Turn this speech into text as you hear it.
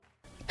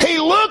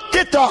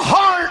that the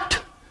heart,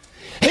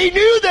 he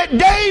knew that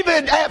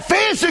David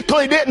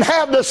physically didn't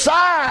have the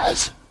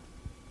size.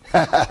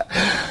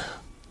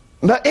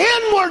 But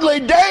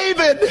inwardly,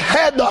 David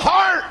had the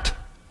heart.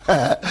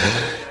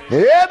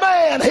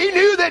 Amen. He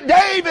knew that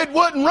David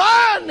wouldn't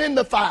run in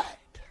the fight.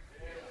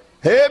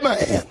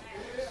 Amen.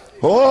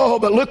 Oh,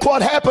 but look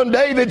what happened.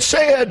 David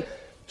said,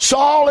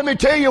 Saul, let me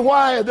tell you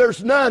why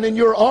there's none in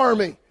your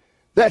army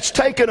that's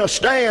taken a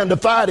stand to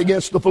fight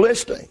against the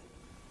Philistine.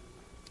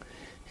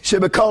 He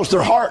said, because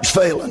their heart's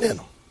failing in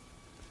them.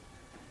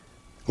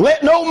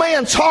 Let no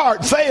man's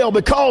heart fail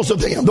because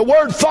of them. The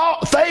word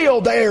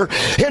fail there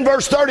in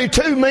verse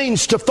 32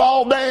 means to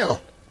fall down.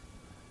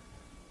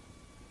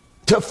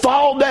 To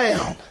fall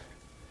down.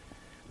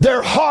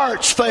 Their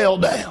hearts fell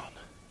down.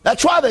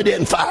 That's why they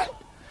didn't fight.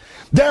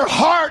 Their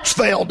hearts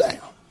fell down.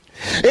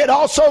 It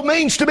also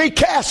means to be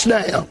cast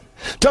down,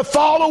 to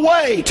fall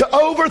away, to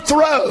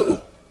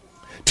overthrow,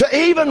 to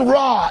even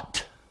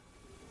rot.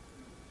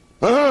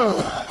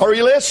 Are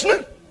you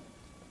listening?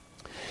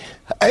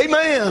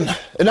 Amen.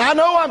 And I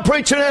know I'm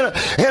preaching in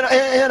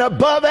an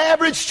above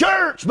average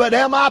church, but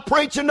am I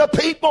preaching to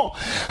people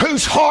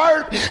whose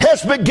heart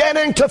is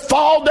beginning to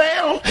fall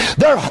down?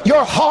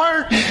 Your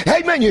heart,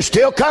 amen, you're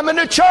still coming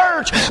to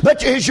church,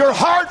 but is your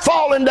heart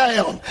falling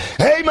down?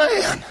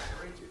 Amen.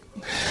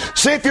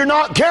 See, if you're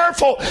not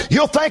careful,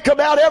 you'll think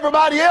about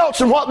everybody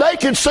else and what they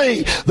can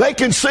see. They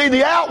can see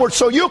the outward,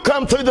 so you'll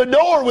come through the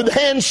door with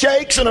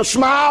handshakes and a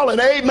smile and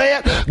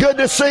amen. Good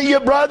to see you,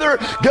 brother.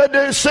 Good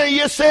to see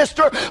you,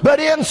 sister. But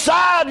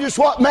inside is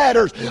what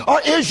matters. Or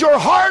is your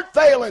heart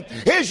failing?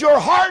 Is your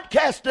heart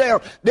cast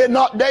down? Did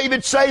not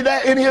David say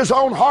that in his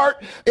own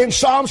heart in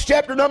Psalms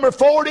chapter number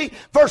 40,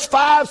 verse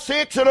 5,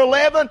 6, and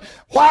 11?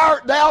 Why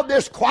art thou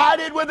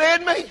disquieted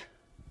within me?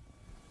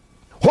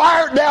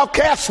 Why art thou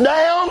cast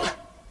down?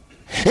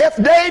 If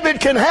David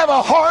can have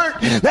a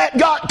heart that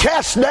got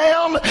cast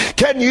down,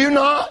 can you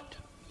not?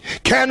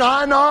 Can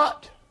I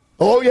not?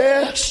 Oh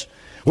yes.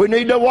 We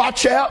need to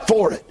watch out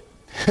for it.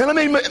 And let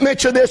me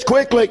mention this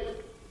quickly.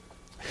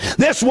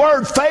 This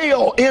word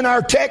fail in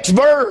our text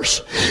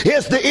verse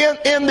is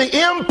in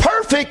the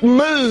imperfect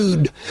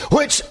mood,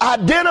 which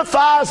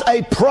identifies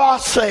a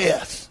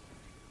process.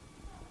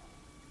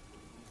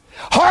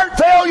 Heart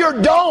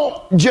failure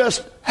don't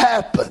just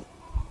happen.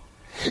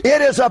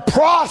 It is a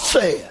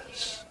process.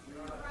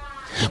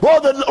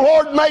 Well, the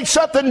Lord made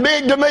something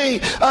big to me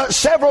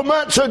several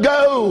months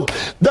ago.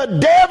 The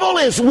devil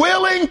is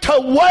willing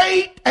to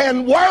wait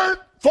and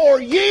work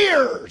for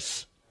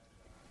years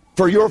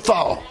for your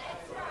fall.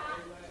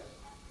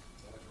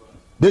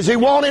 Does he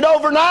want it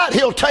overnight?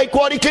 He'll take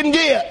what he can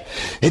get.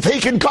 If he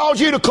can cause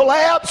you to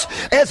collapse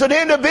as an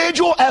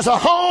individual, as a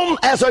home,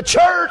 as a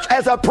church,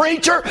 as a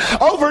preacher,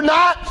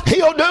 overnight,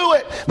 he'll do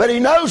it. But he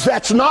knows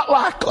that's not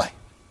likely.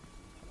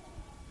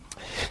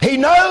 He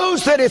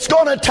knows that it's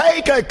going to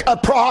take a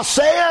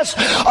process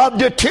of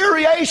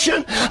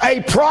deterioration,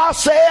 a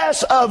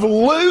process of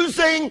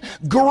losing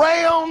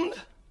ground,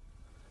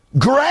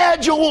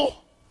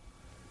 gradual.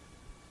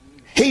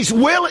 He's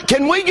willing.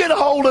 Can we get a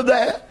hold of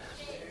that?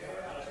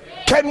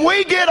 Can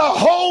we get a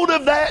hold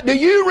of that? Do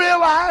you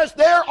realize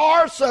there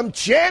are some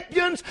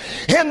champions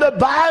in the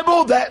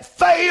Bible that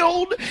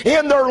failed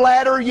in their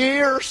latter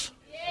years?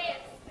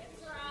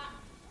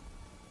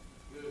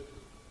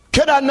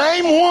 Can I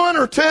name one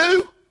or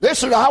two?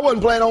 Listen, I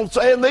wasn't planning on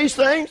saying these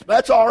things.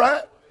 That's all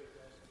right.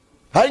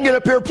 I didn't get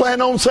up here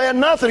planning on saying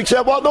nothing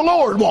except what the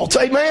Lord wants.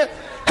 Amen.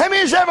 How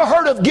many has ever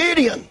heard of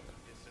Gideon?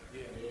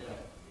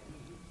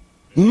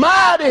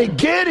 Mighty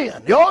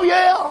Gideon. Oh,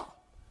 yeah.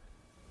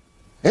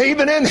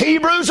 Even in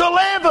Hebrews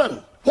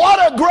 11.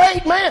 What a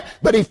great man.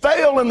 But he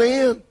failed in the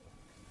end.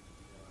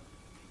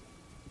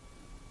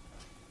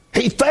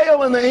 He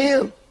failed in the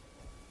end.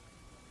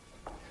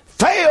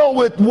 Failed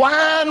with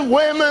wine,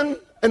 women,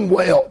 and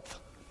wealth.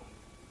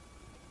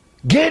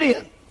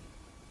 Gideon.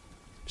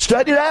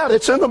 Study it out.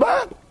 It's in the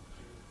Bible.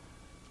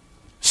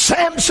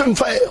 Samson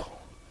fell.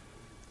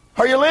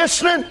 Are you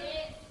listening?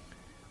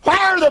 Why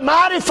are the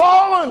mighty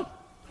fallen?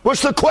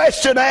 Was the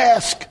question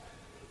asked.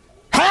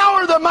 How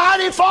are the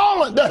mighty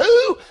fallen? The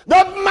who?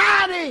 The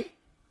mighty.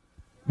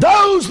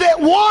 Those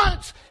that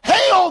once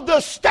held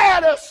the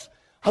status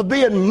of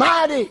being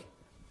mighty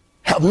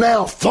have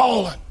now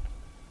fallen.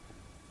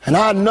 And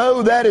I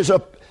know that is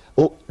a...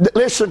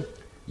 Listen,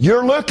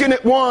 you're looking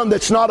at one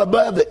that's not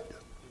above it.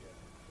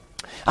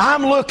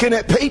 I'm looking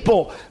at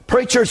people,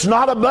 preachers,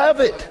 not above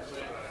it.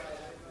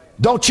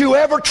 Don't you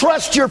ever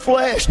trust your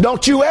flesh.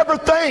 Don't you ever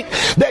think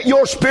that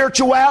your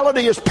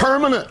spirituality is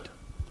permanent.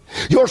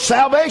 Your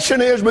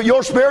salvation is, but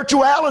your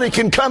spirituality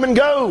can come and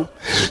go.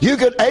 You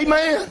could,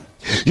 amen.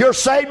 You're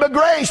saved by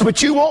grace,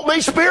 but you won't be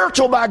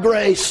spiritual by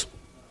grace.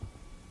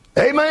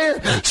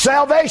 Amen.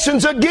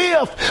 Salvation's a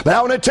gift. But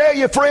I want to tell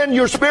you, friend,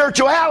 your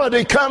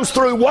spirituality comes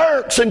through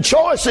works and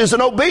choices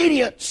and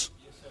obedience.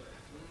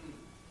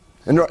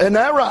 Isn't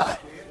that right?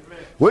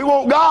 We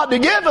want God to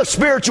give us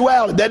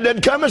spirituality. That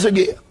doesn't come as a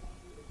gift.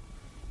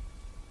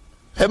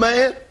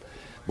 Amen.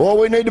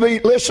 Boy, we need to be,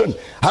 listen,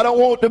 I don't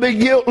want to be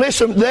guilt.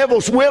 Listen, the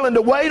devil's willing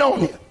to wait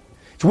on you.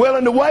 He's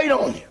willing to wait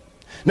on you.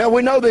 Now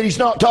we know that he's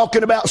not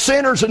talking about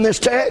sinners in this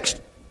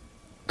text,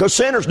 because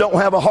sinners don't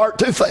have a heart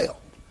to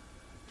fail.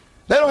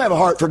 They don't have a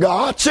heart for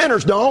God.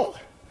 Sinners don't.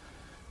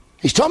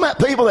 He's talking about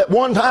people that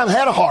one time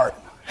had a heart.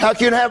 How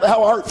can you have a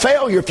heart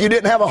failure if you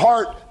didn't have a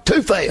heart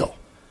to fail?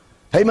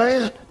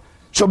 Amen?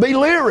 So be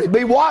leery,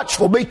 be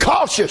watchful, be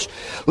cautious,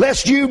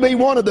 lest you be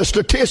one of the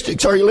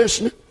statistics. Are you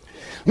listening?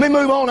 Let me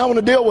move on. I want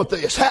to deal with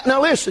this.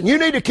 Now listen, you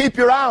need to keep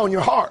your eye on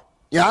your heart.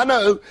 Yeah, I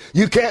know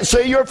you can't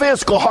see your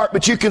physical heart,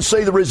 but you can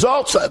see the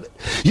results of it.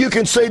 You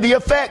can see the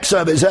effects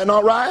of it. Is that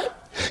not right?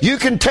 You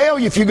can tell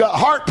if you got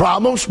heart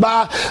problems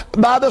by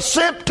the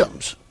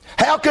symptoms.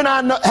 How can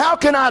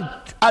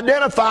I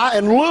identify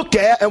and look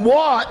at and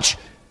watch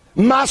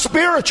my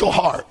spiritual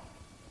heart?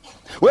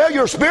 Well,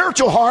 your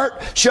spiritual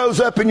heart shows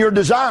up in your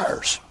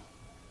desires.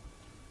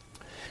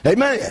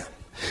 Amen.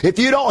 If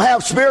you don't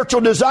have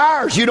spiritual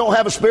desires, you don't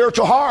have a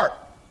spiritual heart.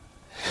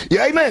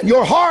 Yeah, amen.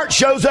 Your heart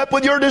shows up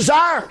with your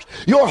desires.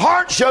 Your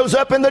heart shows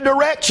up in the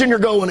direction you're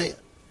going in.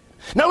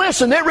 Now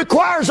listen, it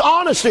requires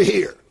honesty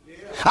here.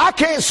 I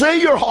can't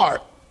see your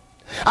heart.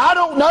 I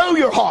don't know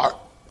your heart.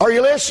 Are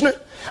you listening?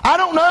 I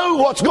don't know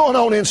what's going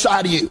on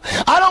inside of you.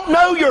 I don't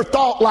know your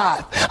thought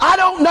life. I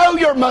don't know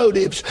your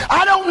motives.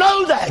 I don't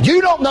know that.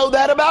 You don't know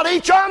that about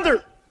each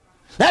other.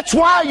 That's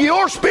why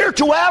your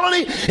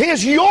spirituality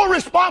is your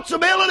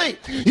responsibility.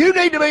 You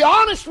need to be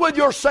honest with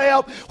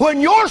yourself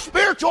when your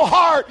spiritual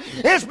heart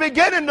is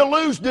beginning to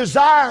lose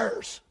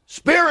desires,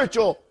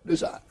 spiritual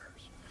desires.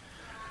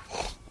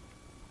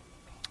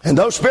 And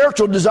those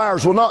spiritual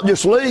desires will not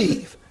just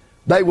leave,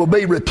 they will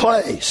be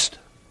replaced.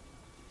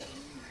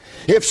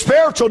 If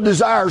spiritual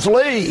desires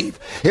leave,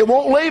 it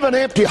won't leave an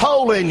empty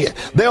hole in you.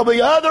 There'll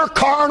be other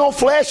carnal,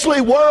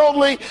 fleshly,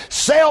 worldly,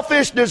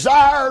 selfish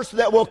desires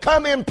that will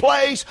come in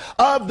place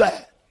of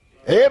that.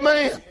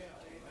 Amen.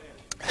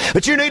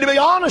 But you need to be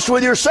honest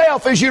with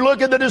yourself as you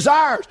look at the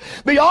desires.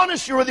 Be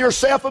honest with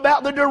yourself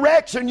about the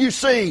direction you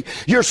see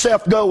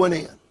yourself going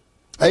in.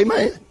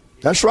 Amen.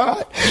 That's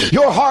right.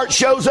 Your heart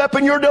shows up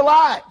in your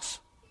delights.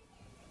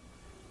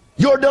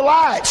 Your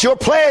delights, your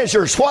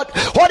pleasures,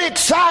 what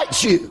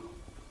excites you.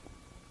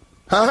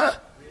 Huh?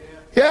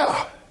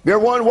 Yeah. You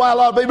ever wonder why a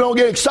lot of people don't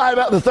get excited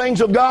about the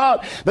things of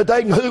God, but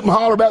they can hoop and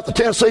holler about the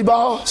Tennessee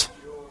Vols?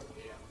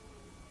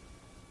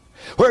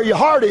 Where your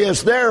heart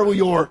is, there will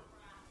your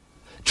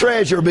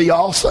treasure be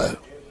also.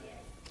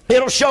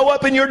 It'll show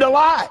up in your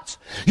delights.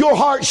 Your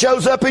heart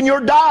shows up in your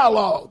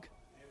dialogue.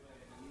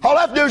 All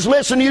I have to do is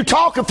listen to you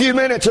talk a few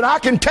minutes, and I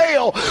can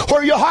tell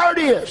where your heart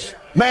is.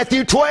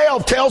 Matthew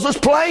 12 tells us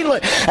plainly,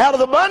 out of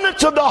the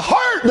abundance of the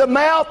heart the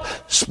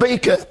mouth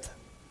speaketh.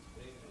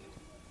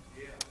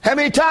 How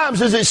many times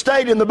does it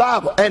state in the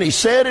Bible? And he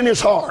said in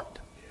his heart.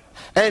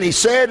 And he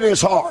said in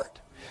his heart.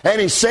 And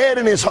he said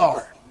in his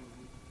heart.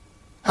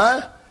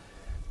 Huh?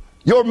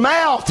 Your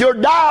mouth, your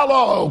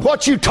dialogue,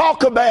 what you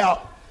talk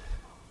about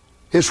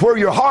is where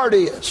your heart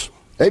is.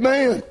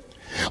 Amen.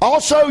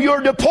 Also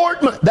your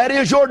deportment, that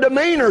is your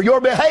demeanor,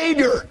 your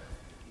behavior.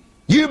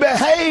 You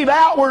behave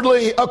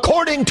outwardly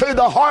according to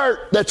the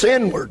heart that's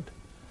inward.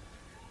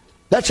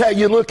 That's how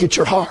you look at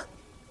your heart.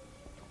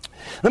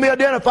 Let me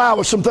identify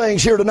with some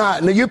things here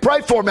tonight. Now you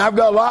pray for me. I've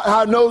got a lot.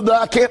 I know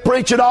that I can't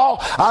preach it all.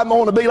 I'm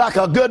going to be like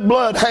a good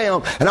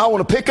bloodhound, and I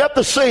want to pick up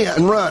the scent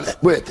and run it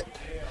with it.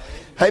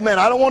 Amen.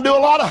 I don't want to do a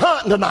lot of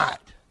hunting tonight.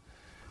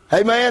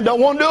 Amen. Don't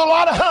want to do a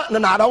lot of hunting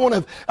tonight. I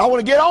want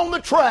to get on the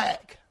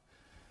track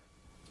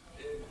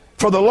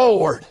for the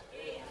Lord.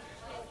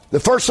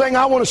 The first thing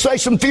I want to say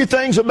some few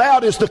things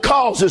about is the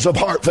causes of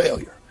heart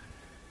failure.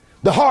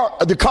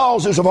 The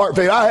causes of heart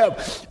failure.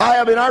 I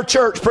have in our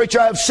church,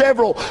 preacher, I have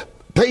several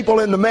people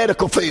in the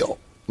medical field.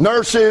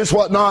 Nurses,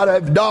 whatnot. I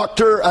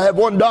have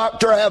one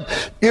doctor. I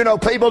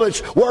have, people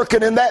that's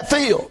working in that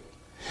field.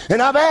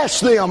 And I've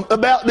asked them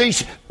about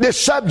this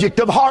subject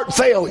of heart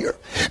failure.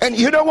 And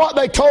you know what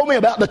they told me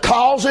about the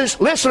causes?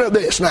 Listen to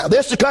this now.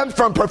 This comes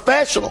from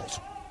professionals.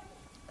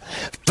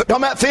 Talking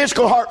about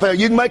physical heart failure,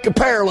 you can make a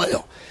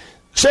parallel.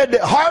 Said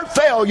that heart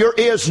failure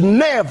is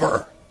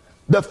never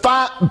the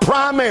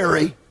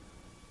primary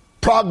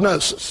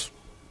prognosis.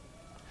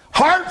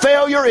 Heart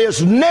failure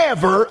is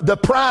never the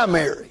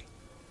primary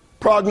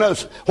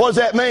prognosis. What does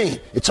that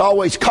mean? It's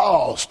always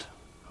caused.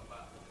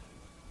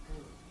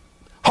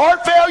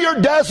 Heart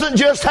failure doesn't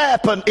just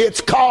happen,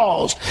 it's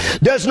caused.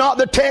 Does not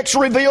the text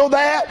reveal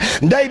that?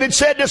 David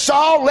said to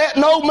Saul, let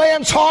no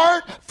man's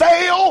heart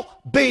fail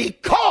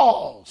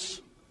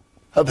because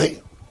of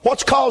him.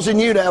 What's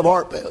causing you to have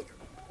heart failure?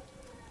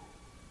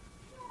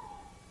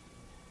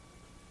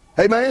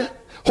 Amen?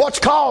 What's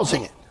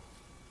causing it?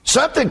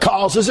 Something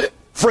causes it.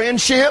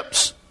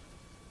 Friendships,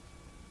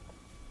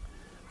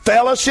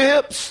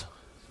 fellowships.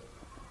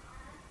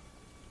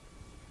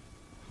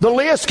 The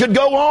list could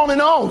go on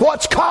and on.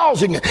 What's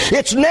causing it?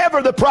 It's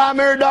never the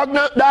primary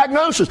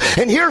diagnosis.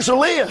 And here's a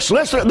list.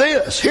 Listen to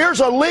this. Here's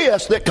a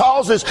list that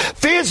causes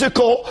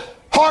physical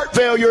heart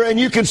failure, and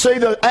you can see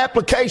the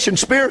application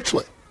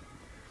spiritually.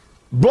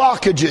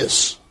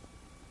 Blockages.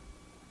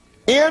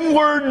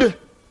 Inward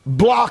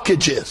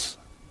blockages.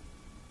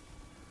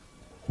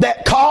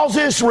 that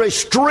causes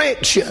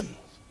restriction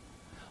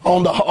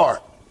on the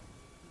heart.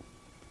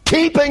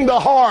 Keeping the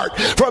heart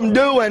from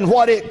doing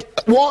what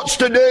it wants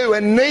to do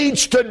and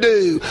needs to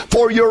do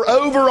for your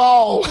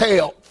overall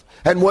health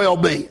and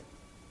well-being.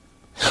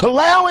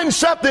 Allowing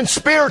something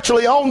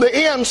spiritually on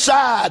the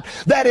inside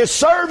that is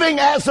serving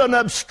as an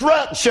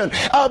obstruction,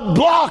 a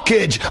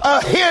blockage,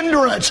 a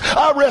hindrance,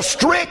 a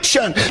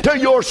restriction to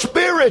your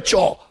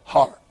spiritual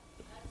heart.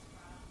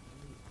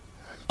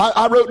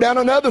 I wrote down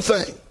another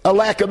thing, a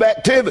lack of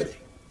activity.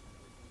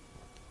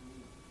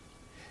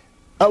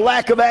 A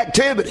lack of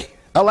activity.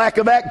 A lack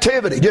of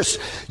activity. Just,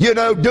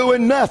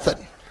 doing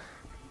nothing.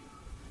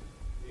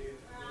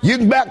 You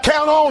can about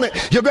count on it.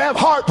 You're going to have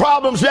heart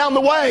problems down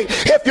the way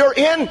if you're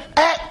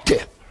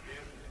inactive.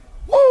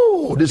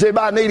 Woo! Does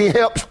anybody need any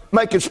help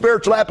making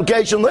spiritual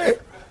application there?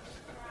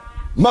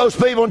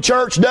 Most people in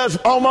church does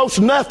almost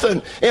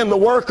nothing in the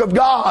work of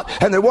God,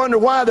 and they wonder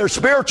why their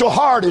spiritual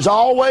heart is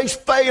always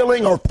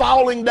failing or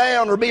falling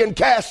down or being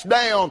cast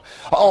down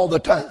all the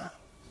time.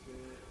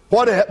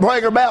 What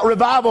brings about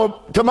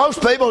revival to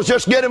most people is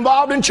just get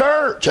involved in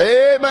church.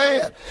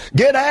 Amen.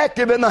 Get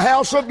active in the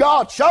house of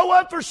God. Show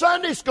up for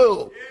Sunday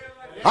school.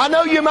 I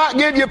know you might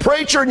give your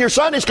preacher and your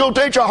Sunday school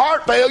teacher a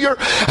heart failure,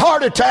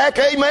 heart attack,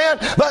 amen,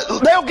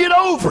 but they'll get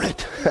over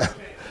it.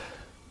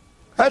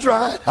 That's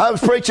right. I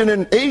was preaching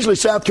in Easley,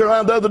 South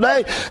Carolina the other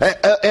day,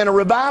 in a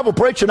revival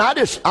preaching. Out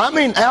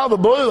of the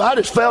blue, I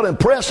just felt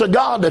impressed of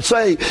God to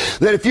say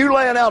that if you're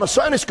laying out a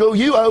Sunday school,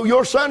 you owe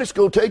your Sunday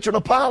school teacher an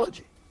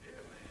apology.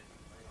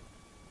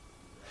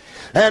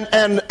 And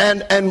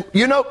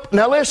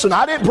now listen,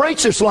 I didn't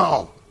preach this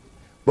long,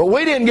 but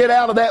we didn't get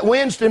out of that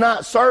Wednesday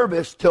night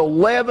service till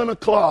 11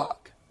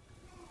 o'clock.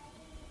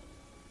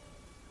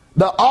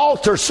 The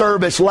altar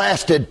service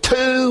lasted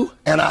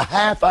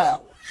 2.5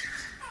 hours.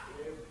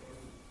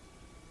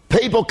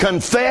 People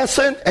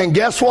confessing, and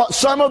guess what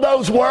some of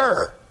those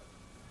were?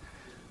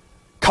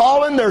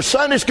 Calling their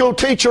Sunday school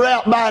teacher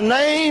out by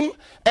name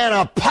and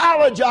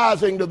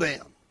apologizing to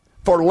them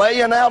for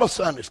laying out a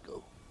Sunday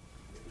school.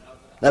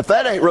 Now, if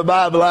that ain't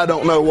revival, I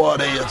don't know what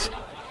is.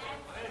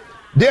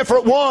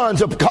 Different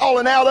ones of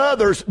calling out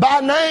others by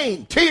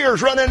name,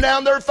 tears running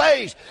down their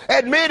face,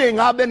 admitting,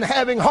 I've been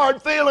having hard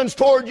feelings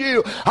toward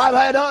you, I've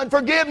had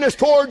unforgiveness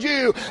toward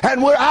you, and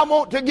I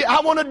want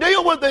to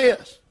deal with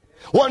this.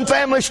 One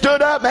family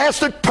stood up and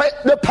asked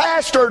the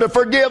pastor to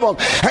forgive them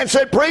and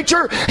said,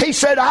 preacher, he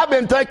said, I've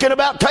been thinking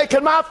about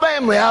taking my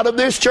family out of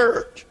this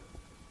church.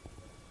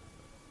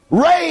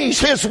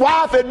 His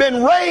wife had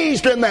been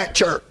raised in that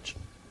church.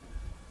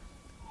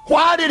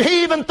 Why did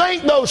he even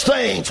think those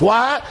things?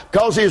 Why?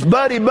 Because he's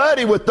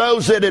buddy-buddy with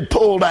those that had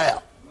pulled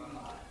out.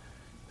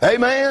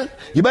 Amen?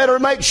 You better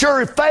make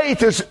sure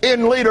faith is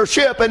in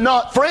leadership and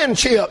not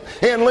friendship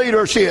in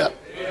leadership.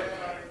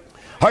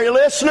 Are you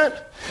listening?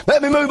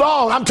 Let me move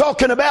on. I'm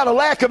talking about a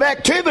lack of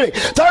activity.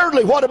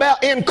 Thirdly, what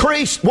about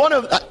increased? One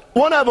of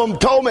them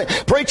told me,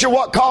 preacher,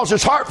 what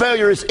causes heart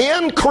failure is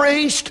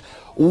increased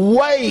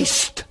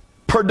waste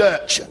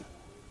production.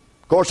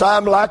 Of course,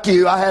 I'm like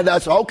you. I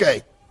said,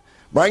 okay,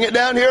 bring it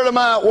down here to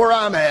where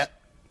I'm at.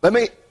 Let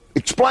me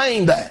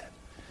explain that.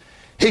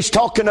 He's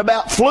talking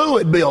about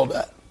fluid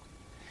buildup.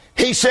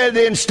 He said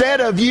instead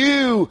of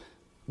you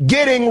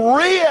getting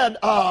rid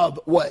of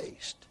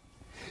waste,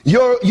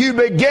 you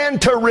begin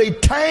to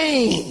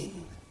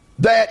retain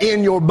that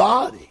in your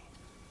body.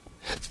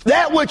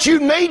 That which you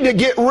need to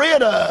get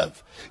rid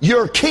of,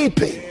 you're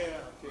keeping.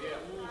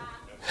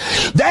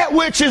 That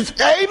which is,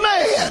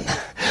 amen,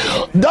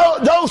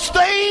 those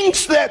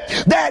things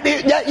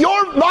that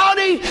your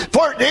body,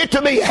 for it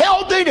to be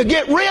healthy, to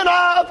get rid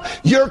of,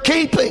 you're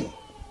keeping.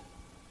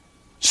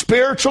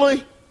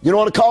 Spiritually, you know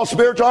what I call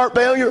spiritual heart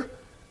failure?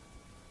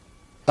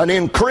 An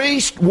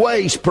increased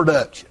waste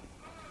production.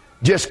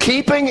 Just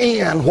keeping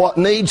in what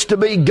needs to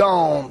be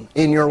gone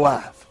in your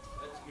life.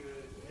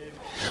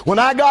 When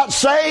I got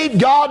saved,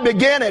 God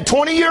began at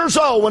 20 years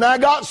old. When I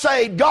got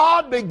saved,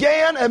 God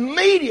began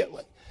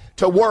immediately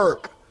to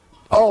work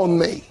on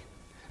me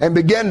and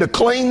began to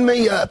clean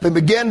me up and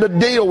began to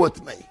deal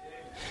with me.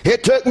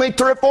 It took me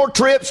 3 or 4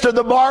 trips to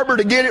the barber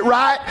to get it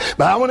right,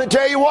 but I want to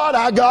tell you what,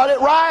 I got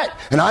it right.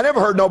 And I never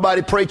heard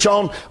nobody preach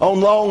on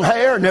long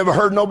hair. Never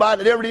heard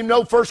nobody that ever even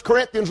know 1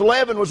 Corinthians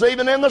 11 was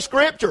even in the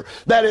Scripture,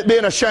 that it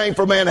being a shame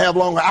for a man to have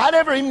long hair. I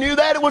never even knew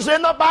that it was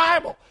in the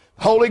Bible.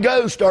 The Holy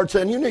Ghost started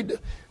saying, you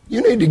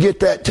need to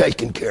get that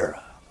taken care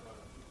of.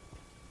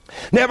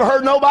 Never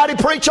heard nobody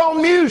preach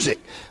on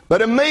music.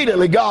 But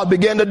immediately God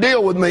began to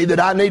deal with me that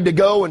I need to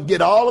go and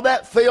get all of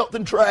that filth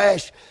and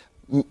trash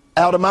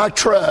out of my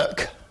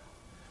truck.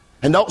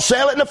 And don't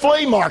sell it in the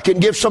flea market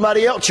and give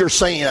somebody else your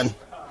sin.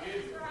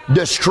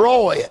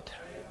 Destroy it.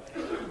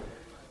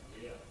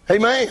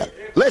 Amen.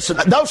 Listen,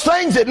 those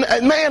things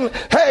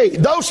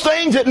those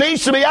things that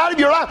needs to be out of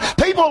your life.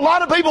 A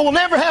lot of people will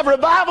never have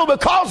revival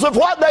because of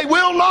what they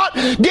will not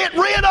get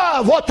rid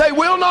of, what they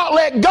will not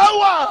let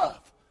go of.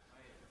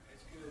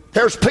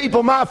 There's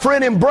people, my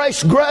friend,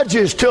 embraced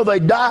grudges till they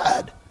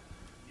died.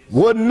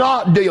 Would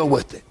not deal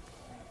with it.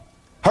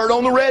 Heard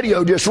on the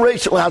radio just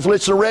recently, I was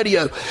listening to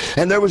radio,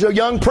 and there was a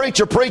young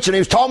preacher preaching. He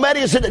was talking about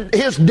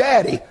his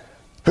daddy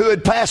who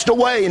had passed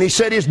away, and he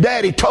said his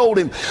daddy told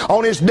him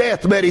on his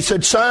deathbed, he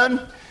said,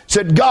 son,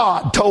 said,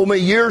 God told me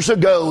years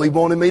ago he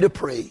wanted me to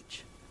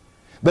preach.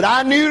 But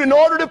I knew in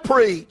order to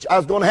preach, I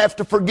was going to have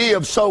to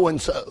forgive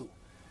so-and-so.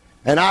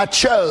 And I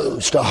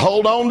chose to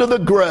hold on to the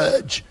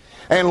grudge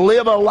and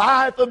live a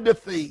life of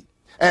defeat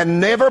and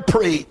never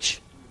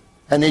preach.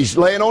 And he's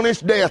laying on his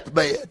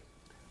deathbed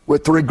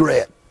with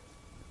regret.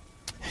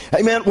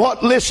 Amen.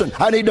 What? Listen,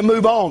 I need to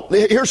move on.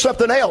 Here's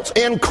something else.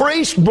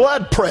 Increased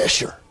blood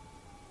pressure.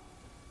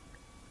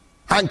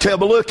 I can tell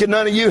by looking,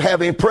 none of you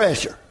have any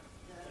pressure.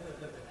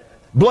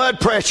 Blood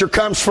pressure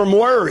comes from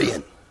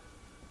worrying.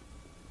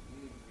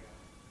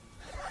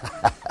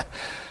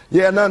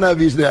 Yeah, none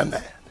of you's done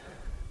that.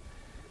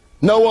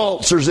 No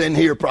ulcers in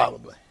here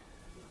probably.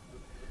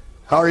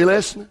 Are you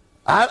listening?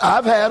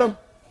 I've had them.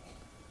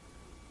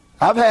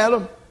 I've had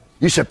them.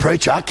 You said,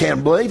 preacher, I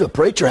can't believe a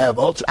preacher have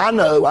ulcers. I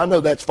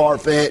know that's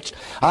far-fetched.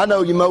 I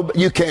know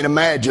you can't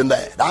imagine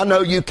that. I know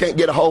you can't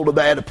get a hold of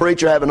that, a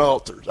preacher having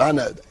ulcers. I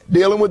know that.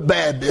 Dealing with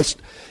badness,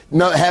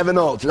 not having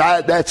ulcers.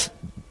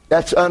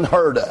 That's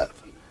unheard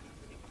of.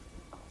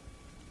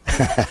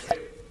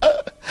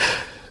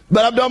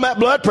 But I'm talking about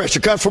blood pressure.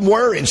 It comes from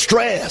worry and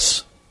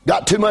stress.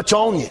 Got too much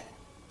on you.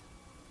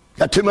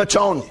 Got too much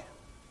on you.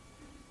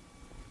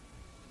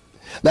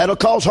 That'll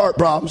cause heart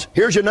problems.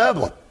 Here's another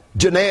one.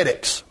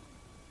 Genetics.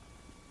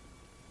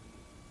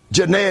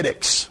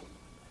 Genetics.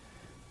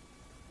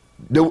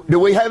 Do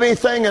we have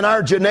anything in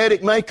our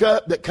genetic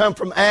makeup that come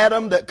from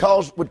Adam that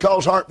would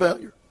cause heart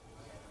failure?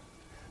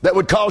 That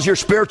would cause your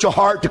spiritual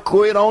heart to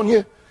quit on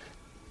you?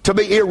 To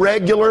be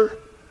irregular?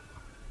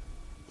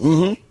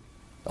 Mm-hmm.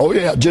 Oh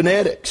yeah,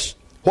 genetics.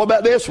 What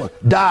about this one?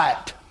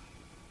 Diet.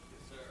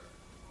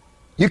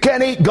 You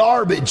can't eat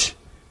garbage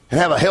and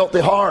have a healthy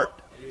heart.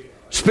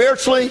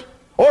 Spiritually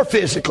or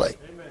physically.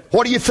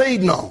 What are you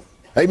feeding on?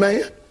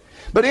 Amen?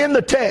 But in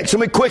the text, let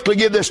me quickly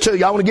give this to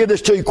you. I want to give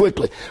this to you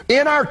quickly.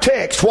 In our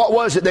text, what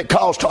was it that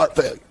caused heart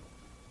failure?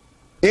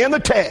 In the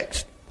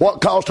text,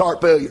 what caused heart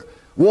failure?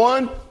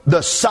 One,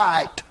 the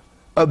sight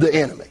of the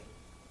enemy.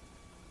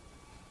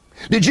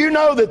 Did you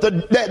know that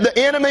the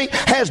enemy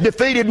has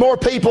defeated more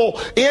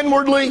people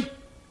inwardly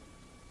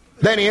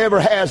than he ever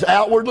has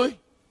outwardly?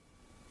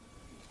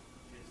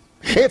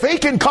 If he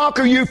can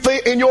conquer you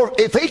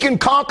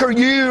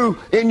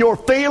in your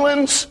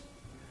feelings,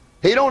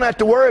 he don't have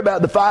to worry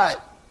about the fight.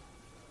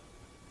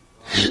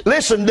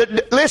 Listen,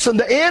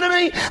 the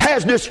enemy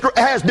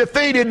has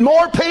defeated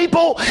more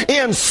people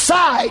in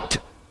sight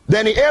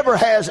than he ever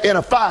has in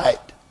a fight.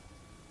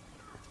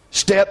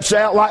 Steps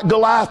out like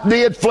Goliath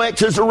did,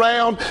 flexes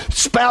around,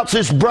 spouts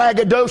his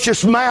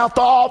braggadocious mouth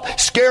off,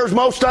 scares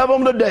most of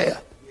them to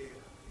death.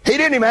 He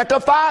didn't even have to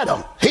fight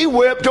them. He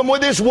whipped them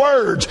with his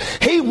words.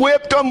 He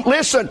whipped them,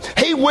 listen,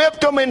 he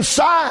whipped them in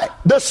sight,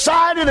 the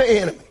sight of the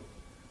enemy.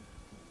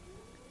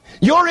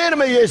 Your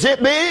enemy, is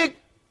it big?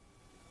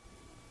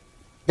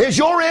 Is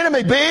your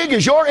enemy big?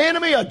 Is your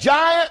enemy a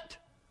giant?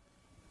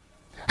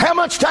 How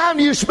much time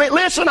do you spend?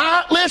 Listen,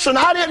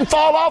 I didn't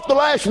fall off the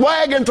last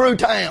wagon through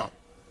town.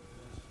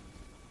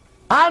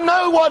 I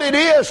know what it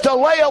is to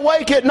lay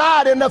awake at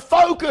night and to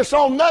focus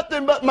on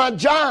nothing but my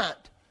giant.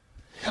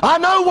 I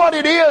know what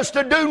it is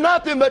to do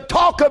nothing but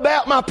talk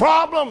about my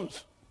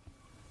problems.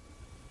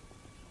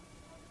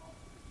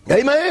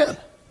 Amen.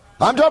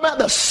 I'm talking about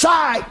the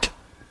sight.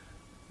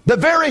 The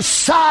very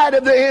sight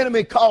of the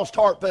enemy caused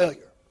heart failure.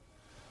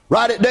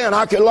 Write it down.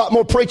 I could a lot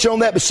more preaching on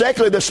that, but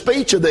secondly, the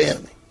speech of the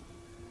enemy.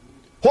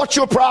 What's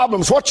your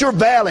problems? What's your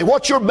valley?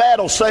 What's your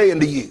battle saying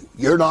to you?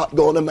 You're not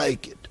going to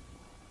make it.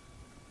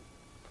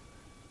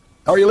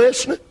 Are you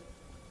listening?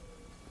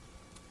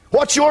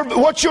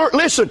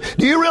 Listen,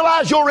 do you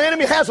realize your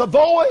enemy has a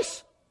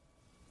voice?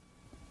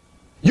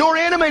 Your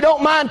enemy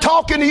don't mind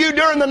talking to you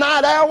during the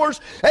night hours,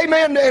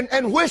 amen,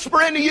 and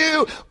whispering to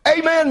you,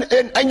 amen,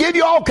 and give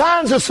you all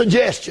kinds of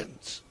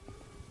suggestions.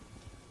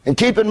 And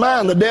keep in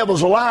mind, the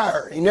devil's a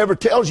liar. He never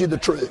tells you the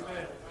truth.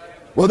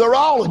 Well, they're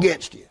all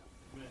against you.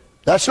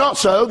 That's not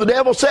so. The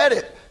devil said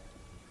it.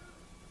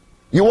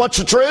 You want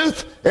the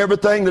truth?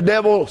 Everything the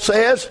devil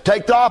says,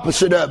 take the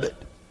opposite of it.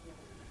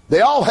 They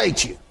all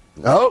hate you.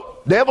 No,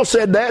 devil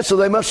said that, so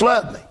they must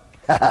love me.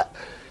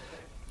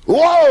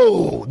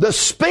 Whoa, the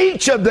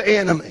speech of the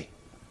enemy.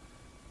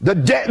 The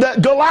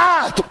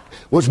Goliath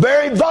was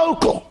very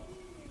vocal.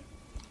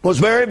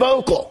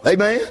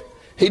 Amen.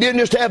 He didn't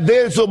just have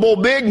visible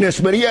bigness,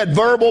 but he had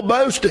verbal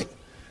boasting.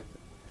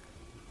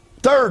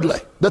 Thirdly,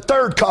 the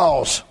third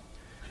cause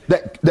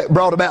that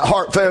brought about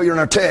heart failure in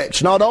our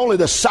text. Not only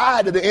the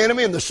sight of the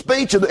enemy and the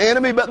speech of the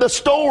enemy, but the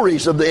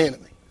stories of the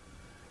enemy.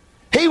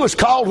 He was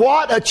called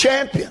what? A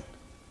champion.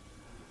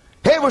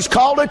 He was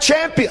called a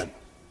champion.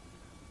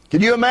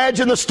 Can you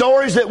imagine the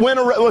stories that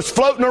was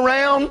floating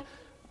around?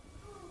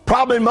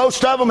 Probably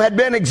most of them had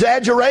been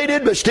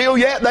exaggerated, but still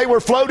yet they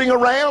were floating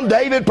around.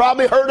 David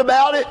probably heard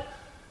about it.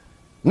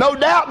 No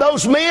doubt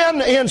those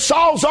men in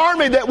Saul's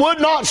army that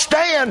would not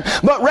stand,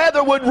 but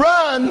rather would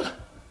run,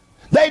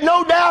 They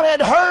no doubt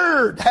had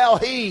heard how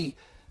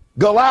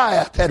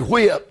Goliath, had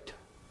whipped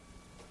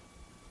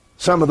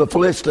some of the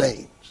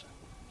Philistines.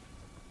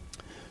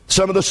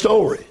 Some of the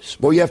stories.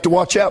 Well, you have to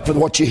watch out for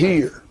what you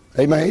hear.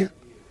 Amen.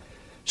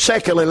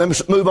 Secondly, let me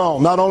move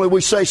on. Not only we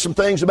say some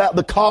things about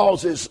the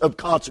causes of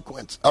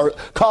consequence, or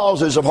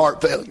causes of heart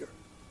failure.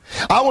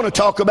 I want to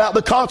talk about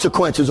the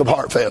consequences of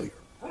heart failure.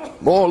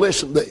 Boy,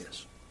 listen to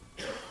this.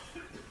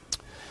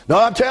 No,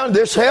 I'm telling you,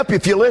 this will help you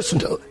if you listen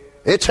to it.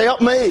 It's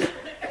helped me.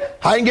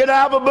 I can get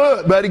out of a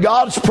book, buddy.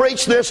 God's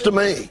preached this to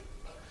me.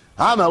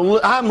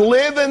 I'm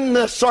living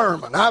the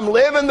sermon. I'm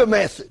living the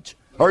message.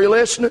 Are you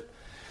listening?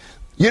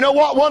 You know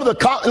what?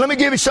 Let me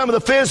give you some of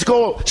the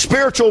physical,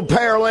 spiritual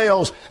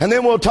parallels, and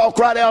then we'll talk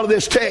right out of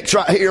this text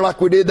right here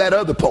like we did that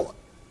other point.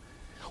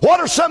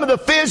 What are some of the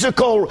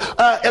physical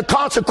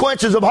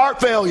consequences of heart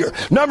failure?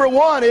 Number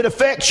one, it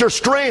affects your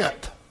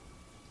strength.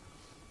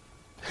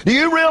 Do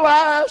you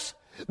realize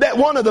that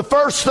one of the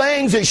first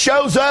things that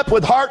shows up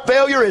with heart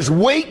failure is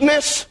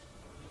weakness?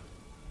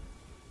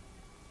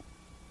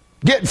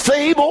 Get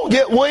feeble,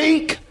 get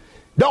weak,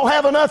 don't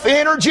have enough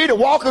energy to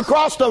walk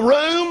across the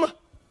room.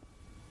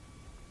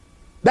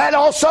 That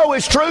also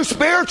is true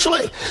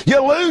spiritually.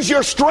 You lose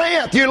your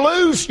strength. You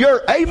lose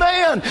your,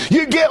 amen.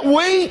 You get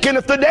weak, and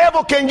if the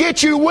devil can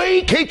get you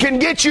weak, he can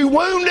get you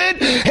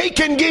wounded. He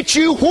can get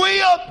you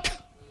whipped.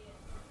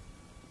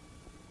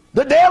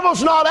 The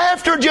devil's not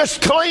after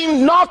just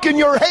clean knocking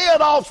your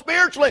head off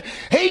spiritually.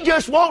 He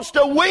just wants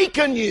to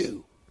weaken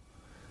you.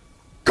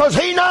 Because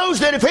he knows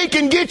that if he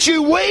can get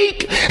you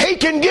weak, he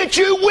can get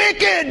you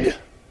wicked.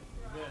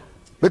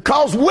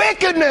 Because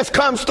wickedness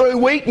comes through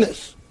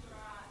weakness.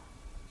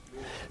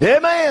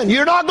 Amen.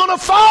 You're not going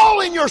to fall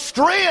in your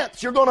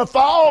strengths. You're going to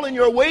fall in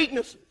your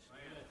weaknesses.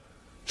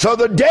 So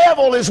the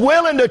devil is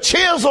willing to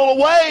chisel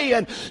away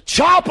and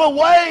chop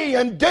away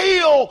and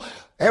deal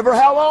ever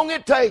how long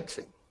it takes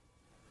him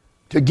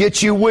to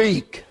get you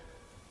weak.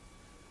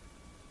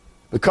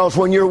 Because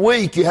when you're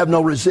weak, you have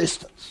no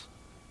resistance.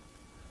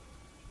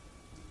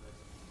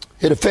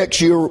 It affects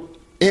your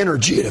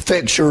energy. It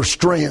affects your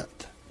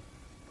strength.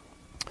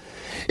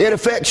 It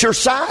affects your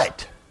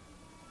sight.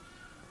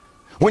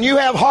 When you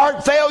have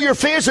heart failure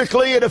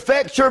physically, it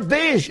affects your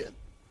vision.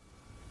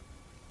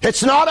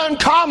 It's not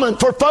uncommon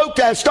for folk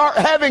to start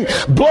having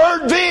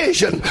blurred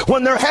vision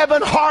when they're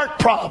having heart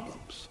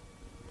problems.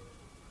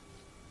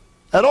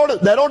 That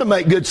ought to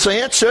make good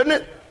sense,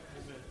 shouldn't it?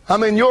 I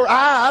mean, your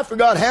eye, I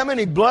forgot how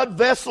many blood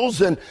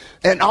vessels and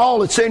all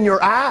that's in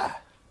your eye.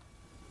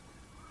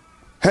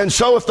 And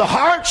so if the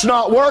heart's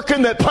not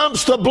working that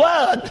pumps the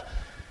blood,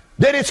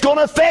 then it's going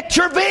to affect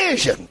your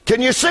vision.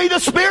 Can you see the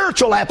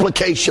spiritual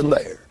application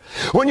there?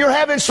 When you're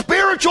having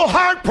spiritual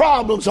heart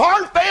problems,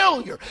 heart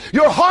failure,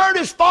 your heart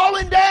is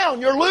falling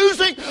down, you're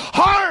losing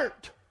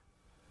heart.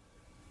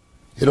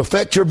 It'll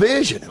affect your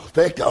vision. It'll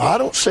affect, I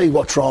don't see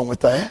what's wrong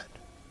with that.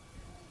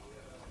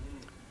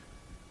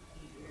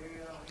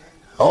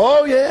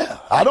 Oh yeah,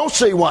 I don't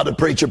see why the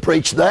preacher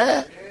preached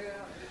that.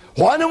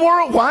 Why in the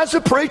world, why is the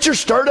preacher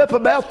stirred up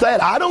about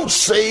that? I don't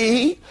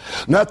see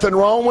nothing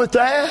wrong with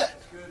that.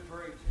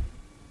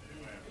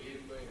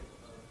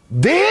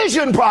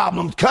 Vision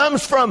problems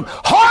comes from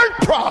heart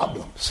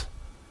problems.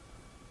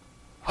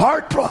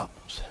 Heart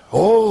problems.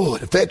 Oh,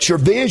 it affects your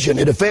vision.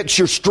 It affects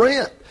your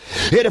strength.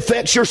 It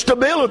affects your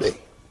stability.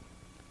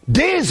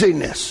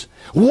 Dizziness.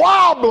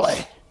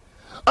 Wobbly.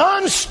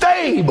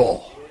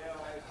 Unstable.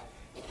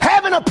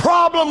 Having a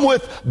problem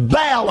with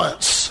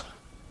balance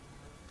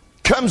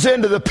comes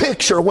into the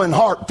picture when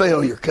heart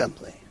failure comes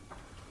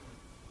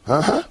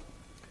in.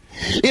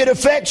 It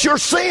affects your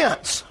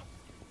sense.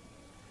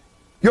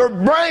 Your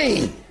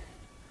brain.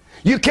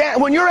 You can't,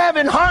 when you're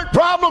having heart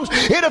problems,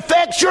 it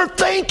affects your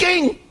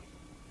thinking.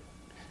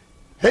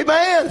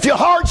 Amen. If your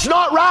heart's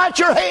not right,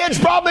 your head's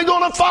probably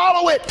going to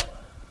follow it.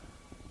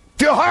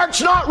 If your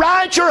heart's not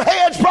right, your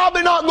head's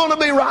probably not going to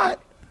be right.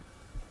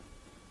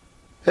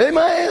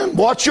 Amen.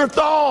 What's your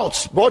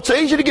thoughts? Well, it's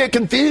easy to get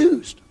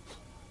confused.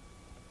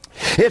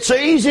 It's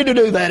easy to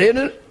do that, isn't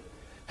it?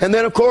 And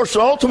then, of course,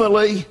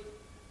 ultimately,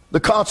 the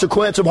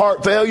consequence of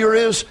heart failure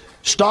is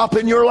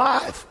stopping your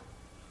life.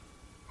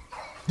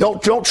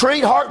 Don't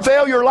treat heart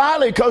failure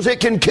lightly because it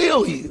can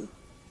kill you.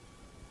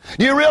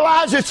 Do you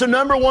realize it's the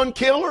number one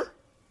killer?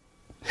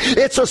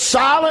 It's a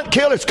silent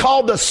killer. It's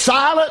called the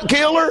silent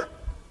killer.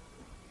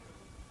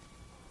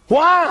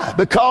 Why?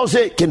 Because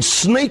it can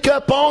sneak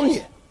up on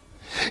you.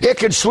 It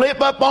can slip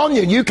up on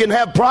you. You can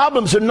have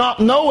problems and not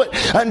know it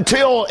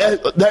until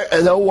there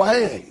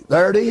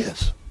it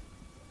is.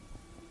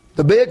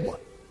 The big one.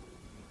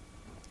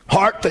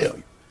 Heart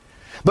failure.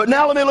 But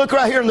now let me look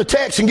right here in the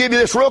text and give you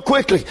this real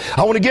quickly.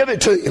 I want to give it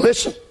to you.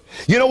 Listen.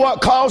 You know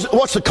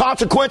what's the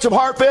consequence of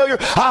heart failure?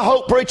 I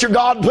hope, preacher,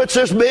 God puts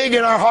this big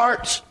in our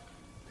hearts.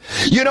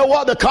 You know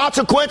what the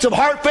consequence of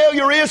heart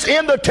failure is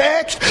in the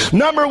text?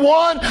 Number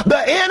one,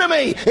 the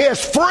enemy is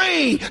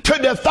free to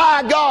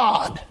defy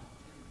God.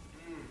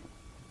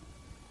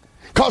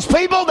 Because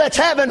people that's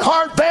having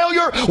heart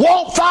failure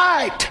won't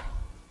fight.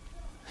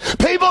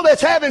 People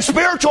that's having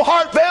spiritual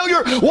heart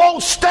failure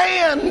won't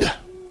stand.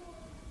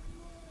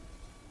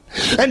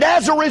 And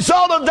as a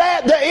result of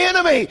that, the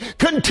enemy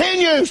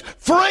continues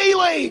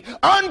freely,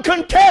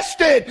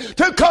 uncontested,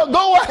 to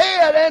go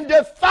ahead and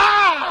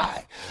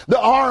defy the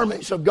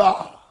armies of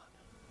God.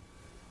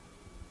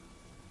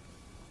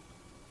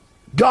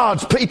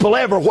 God's people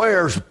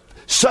everywhere is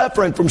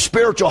suffering from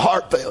spiritual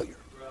heart failure.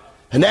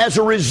 And as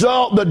a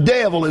result, the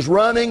devil is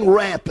running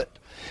rampant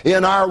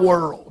in our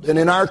world and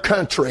in our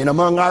country and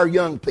among our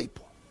young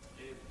people.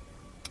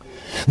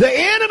 The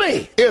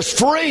enemy is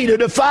free to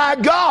defy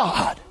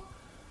God.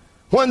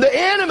 When the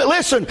enemy,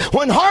 listen,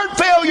 when heart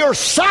failure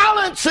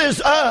silences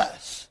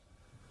us,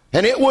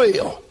 and it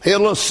will,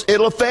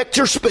 it'll affect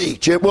your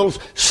speech. It will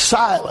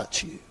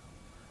silence you.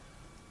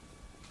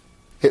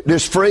 It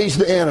just frees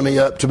the enemy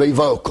up to be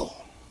vocal.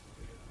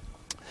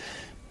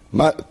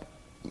 My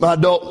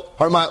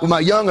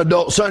young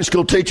adult Sunday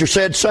school teacher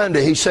said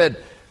Sunday, he said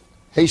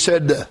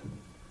the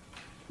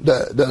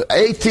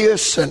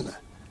atheists and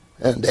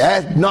the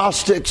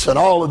agnostics and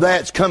all of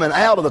that's coming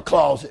out of the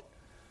closet.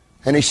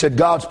 And he said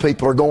God's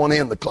people are going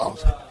in the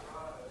closet.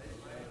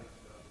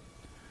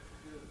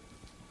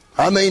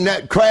 I mean,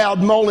 that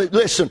crowd only,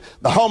 listen,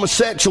 the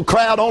homosexual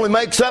crowd only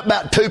makes up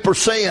about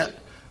 2%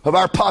 of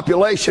our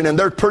population, and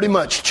they're pretty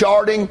much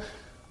charting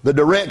the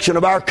direction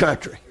of our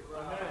country.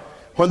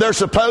 When there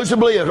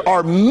supposedly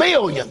are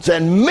millions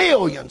and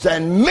millions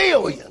and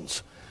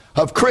millions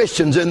of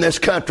Christians in this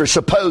country,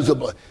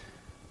 supposedly.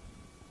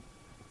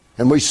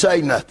 And we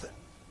say nothing.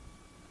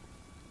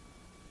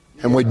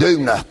 And we do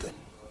nothing.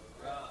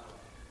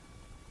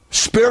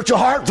 Spiritual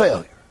heart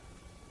failure.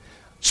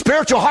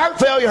 Spiritual heart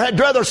failure had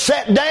rather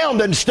sit down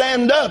than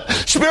stand up.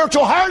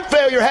 Spiritual heart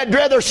failure had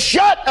rather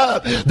shut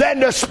up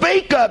than to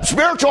speak up.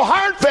 Spiritual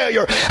heart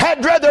failure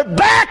had rather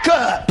back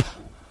up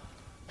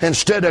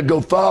instead of go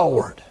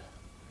forward.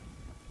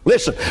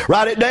 Listen,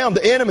 write it down.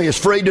 The enemy is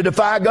free to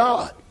defy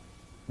God.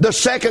 The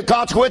second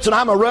consequence, and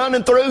I'm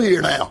running through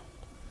here now.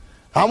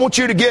 I want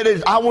you to get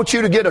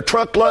a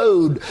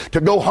truckload to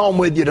go home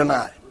with you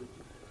tonight.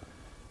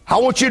 I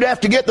want you to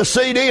have to get the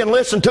CD and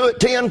listen to it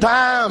 10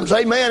 times.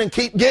 Amen. And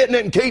keep getting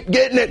it and keep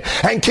getting it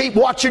and keep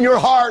watching your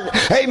heart.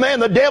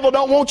 Amen. The devil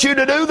don't want you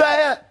to do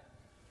that.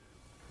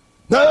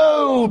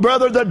 No,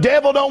 brother, the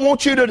devil don't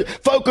want you to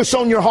focus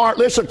on your heart.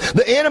 Listen,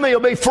 the enemy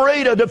will be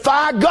free to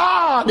defy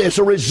God as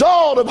a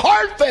result of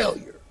heart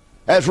failure,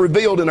 as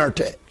revealed in our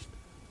text.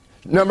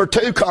 Number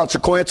 2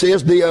 consequence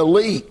is the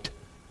elite.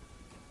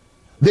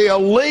 The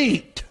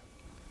elite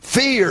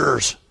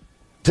fears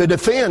to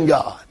defend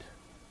God.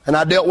 And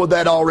I dealt with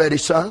that already,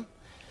 son.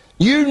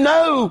 You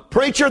know,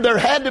 preacher, there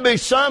had to be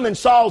some in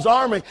Saul's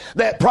army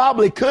that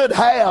probably could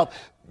have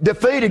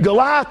defeated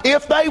Goliath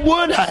if they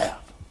would have.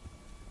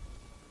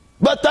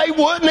 But they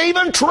wouldn't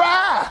even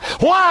try.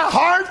 Why?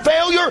 Heart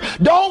failure,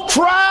 don't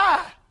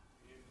try.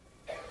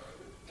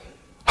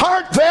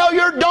 Heart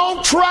failure,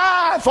 don't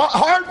try.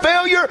 Heart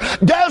failure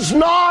does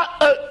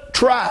not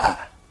try.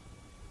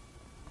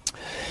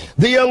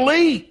 The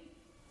elite,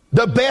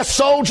 the best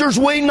soldiers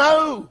we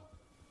know,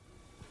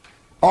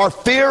 are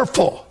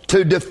fearful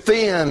to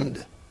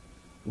defend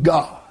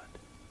God.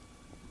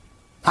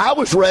 I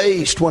was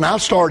raised, when I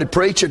started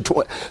preaching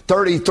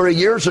 33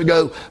 years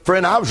ago,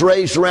 friend, I was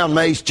raised around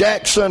Mays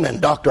Jackson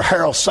and Dr.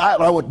 Harold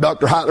Seitler. I went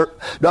to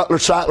Dr.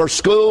 Seitler's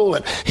school,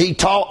 and he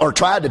taught or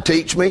tried to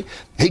teach me.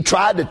 He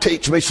tried to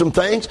teach me some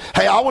things.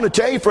 Hey, I want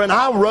to tell you, friend,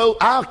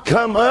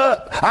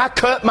 I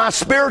cut my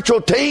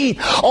spiritual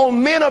teeth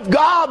on men of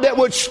God that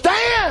would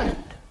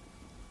stand,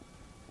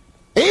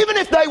 even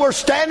if they were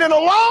standing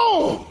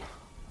alone.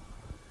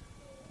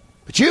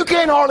 But you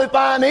can't hardly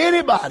find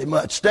anybody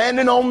much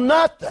standing on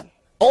nothing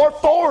or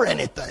for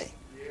anything.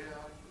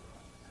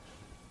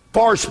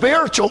 For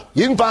spiritual,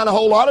 you can find a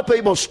whole lot of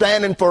people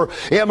standing for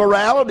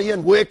immorality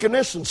and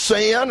wickedness and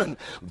sin and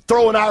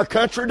throwing our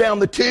country down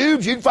the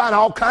tubes. You can find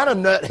all kind of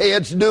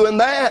nutheads doing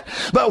that.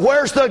 But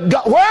where's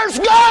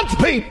God's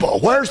people?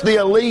 Where's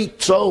the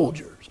elite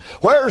soldiers?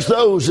 Where's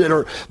those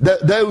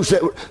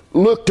that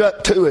looked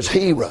up to as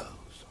heroes?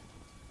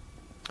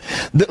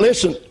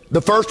 Listen,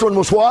 the first one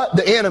was what?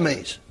 The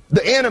enemies.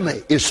 The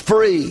enemy is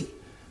free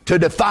to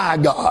defy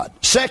God.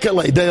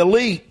 Secondly, the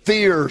elite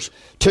fears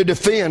to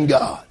defend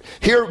God.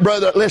 Here,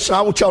 brother, listen,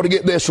 I want y'all to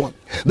get this one.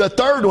 The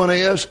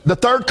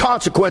third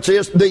consequence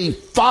is the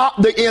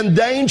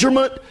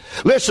endangerment.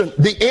 Listen,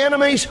 the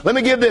enemies, let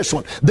me give this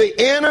one. The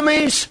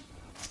enemy's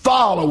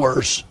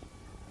followers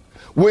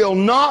will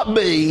not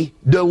be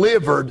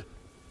delivered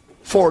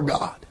for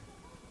God.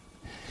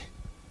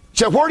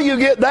 So where do you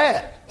get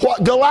that?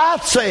 What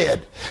Goliath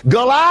said.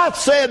 Goliath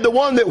said, the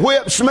one that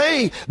whips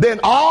me, then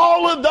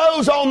all of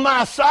those on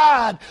my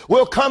side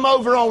will come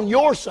over on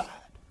your side.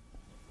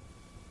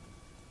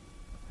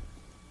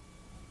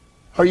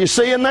 Are you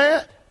seeing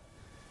that?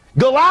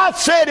 Goliath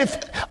said,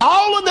 if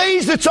all of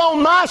these that's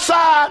on my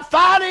side,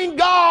 fighting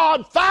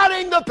God,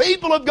 fighting the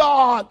people of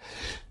God,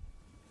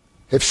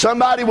 if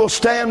somebody will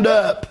stand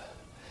up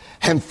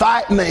and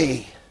fight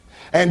me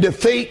and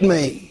defeat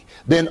me,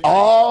 then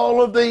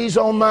all of these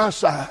on my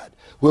side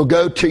will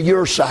go to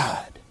your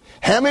side.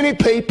 How many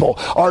people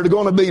are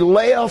going to be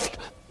left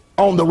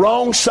on the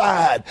wrong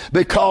side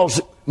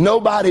because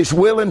Nobody's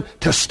willing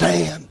to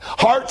stand.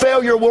 Heart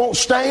failure won't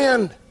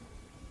stand.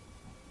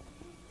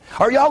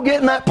 Are y'all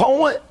getting that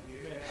point?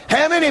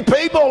 How many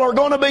people are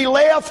going to be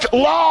left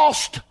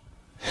lost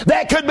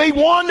that could be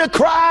won to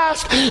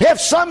Christ if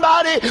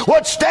somebody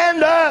would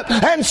stand up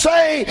and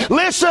say,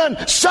 listen,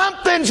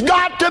 something's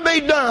got to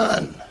be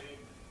done?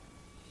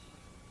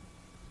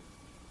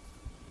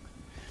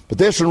 But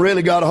this one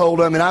really got a hold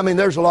of me. I mean,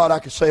 there's a lot I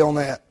could say on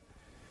that.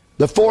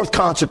 The fourth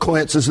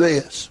consequence is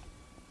this: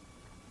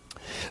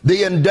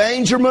 the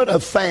endangerment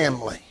of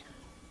family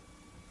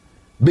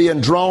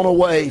being drawn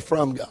away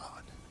from God.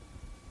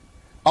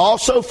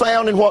 Also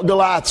found in what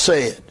Goliath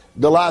said.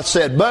 Goliath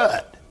said,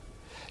 but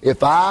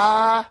if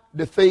I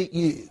defeat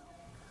you,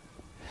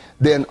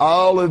 then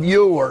all of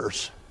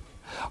yours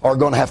are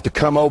going to have to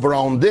come over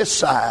on this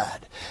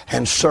side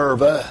and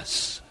serve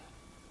us.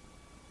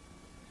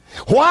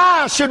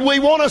 Why should we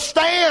want to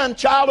stand,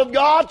 child of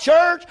God,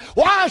 church?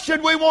 Why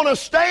should we want to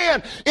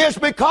stand? It's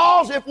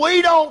because if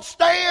we don't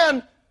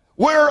stand,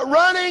 we're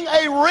running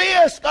a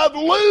risk of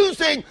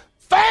losing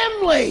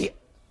family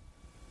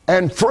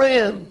and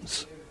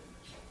friends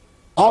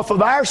off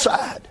of our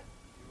side.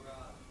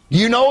 Do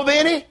you know of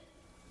any?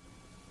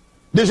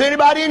 Does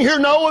anybody in here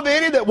know of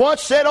any that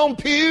once sat on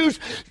pews,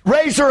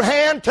 raised their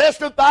hand,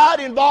 testified,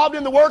 involved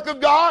in the work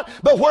of God,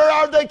 but where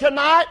are they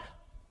tonight?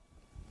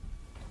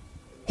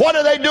 What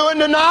are they doing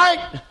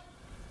tonight?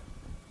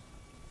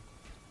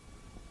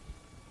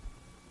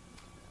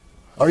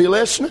 Are you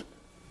listening?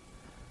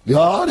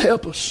 God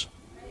help us.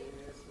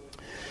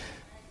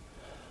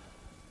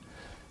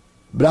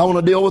 But I want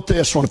to deal with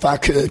this one if I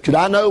could. Because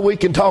I know we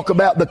can talk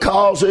about the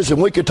causes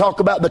and we can talk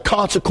about the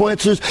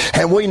consequences,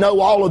 and we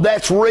know all of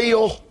that's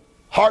real.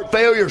 Heart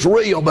failure is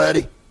real,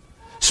 buddy.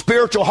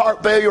 Spiritual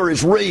heart failure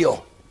is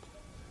real.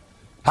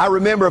 I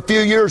remember a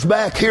few years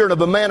back hearing of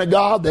a man of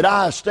God that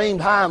I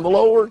esteemed high in the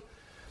Lord.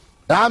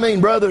 I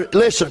mean, brother,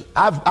 listen,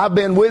 I've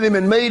been with him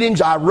in meetings.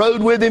 I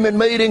rode with him in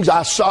meetings.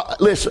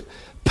 Listen,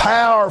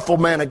 powerful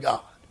man of God.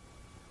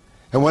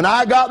 And when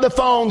I got the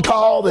phone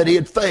call that he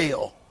had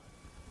failed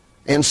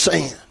in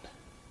sin,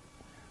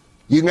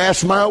 you can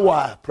ask my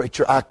wife,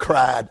 preacher, I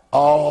cried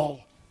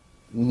all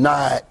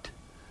night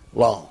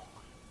long.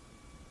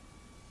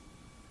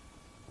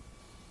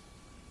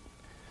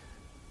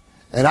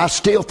 And I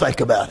still think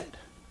about it.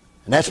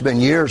 And that's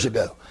been years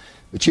ago.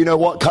 But you know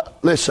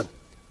what? Listen,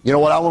 you know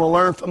what I want to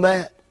learn from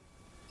that?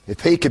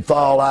 If he could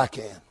fall, I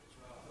can.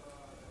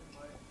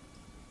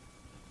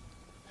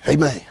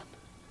 Amen.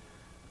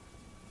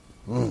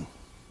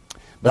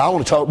 But I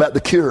want to talk about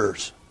the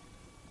cures.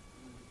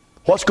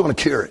 What's going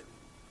to cure it?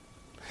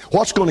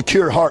 What's going to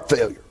cure heart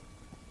failure?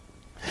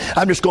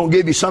 I'm just going to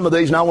give you some of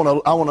these, and I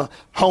want to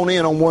hone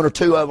in on one or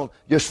two of them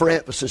just for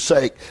emphasis'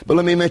 sake. But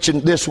let me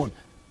mention this one.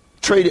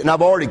 Treat it, and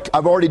I've already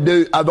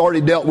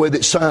dealt with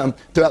it some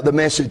throughout the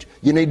message.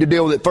 You need to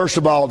deal with it. First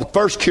of all, the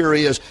first cure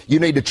is you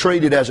need to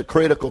treat it as a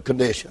critical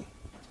condition.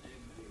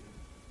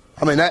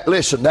 I mean,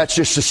 listen, that's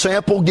just a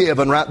simple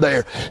given right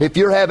there. If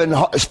you're having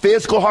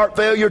physical heart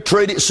failure,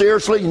 treat it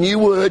seriously, and you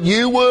would.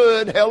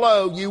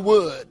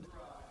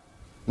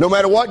 No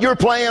matter what your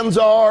plans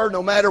are,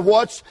 no matter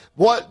what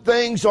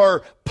things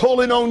are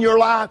pulling on your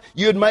life,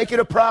 you'd make it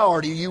a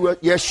priority.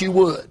 Yes, you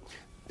would.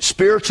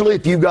 Spiritually,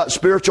 if you've got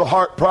spiritual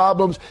heart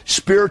problems,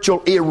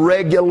 spiritual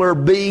irregular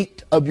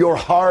beat of your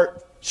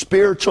heart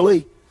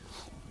spiritually,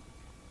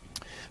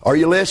 are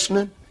you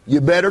listening? You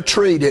better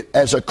treat it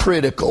as a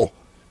critical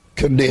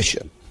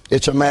condition.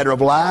 It's a matter of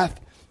life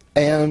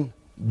and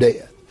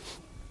death.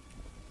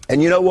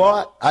 And you know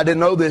what? I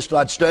didn't know this till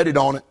I'd studied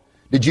on it.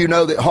 Did you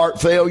know that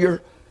heart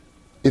failure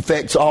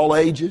affects all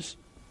ages?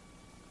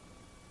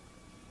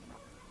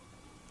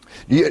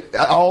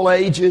 All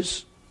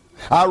ages.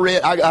 I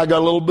got a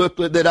little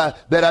booklet that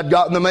I'd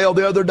got in the mail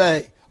the other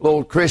day, a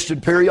little Christian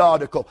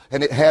periodical,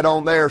 and it had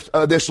on there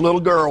this little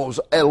girl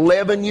was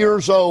 11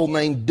 years old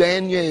named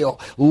Danielle.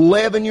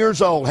 11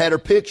 years old, had her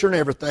picture and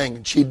everything,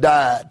 and she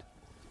died.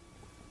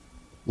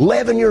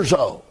 11 years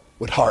old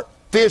with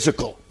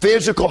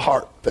physical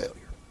heart failure.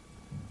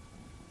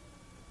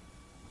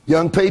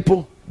 Young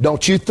people,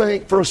 don't you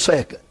think for a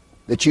second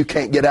that you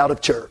can't get out of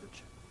church.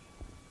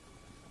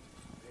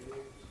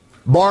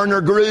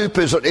 Barner Group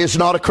is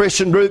not a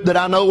Christian group that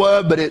I know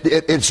of, but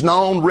it's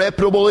known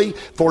reputably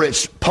for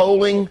its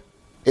polling.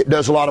 It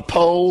does a lot of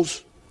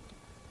polls.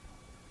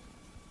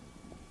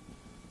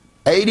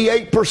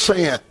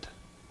 88%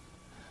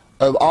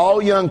 of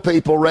all young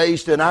people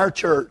raised in our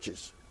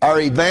churches, our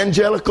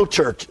evangelical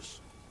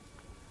churches,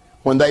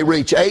 when they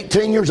reach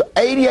 18 years,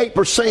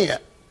 88%,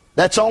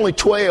 that's only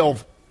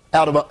 12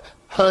 out of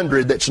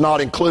 100 that's not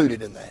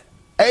included in that.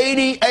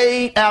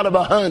 88 out of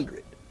 100.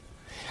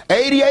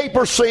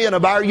 88%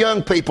 of our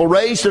young people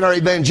raised in our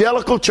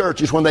evangelical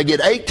churches, when they get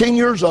 18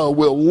 years old,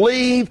 will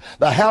leave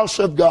the house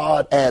of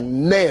God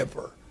and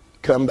never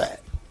come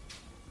back.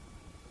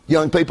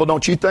 Young people,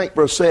 don't you think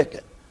for a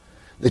second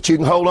that you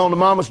can hold on to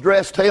mama's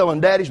dress tail and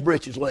daddy's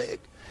britches leg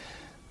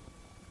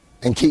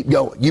and keep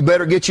going. You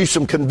better get you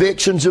some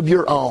convictions of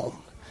your own.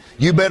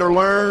 You better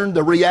learn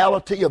the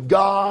reality of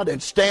God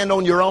and stand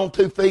on your own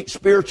 2 feet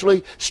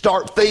spiritually.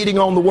 Start feeding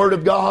on the Word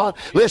of God.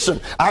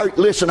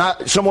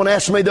 Someone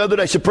asked me the other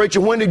day, said,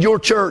 "Preacher, when did your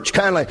church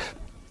kind of..."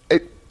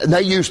 And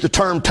they use the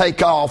term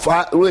take off.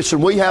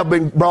 We have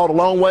been brought a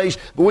long ways,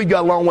 but we've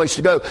got a long ways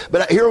to go.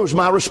 But here was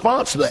my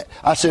response to that.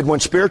 I said, when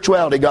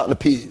spirituality got in the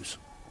pews.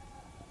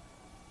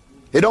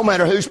 It don't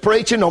matter who's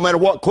preaching, no matter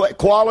what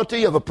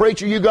quality of a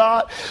preacher you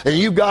got, and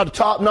you've got a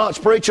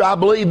top-notch preacher. I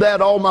believe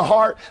that all my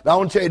heart. But I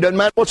want to tell you, it doesn't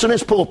matter what's in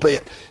this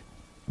pulpit.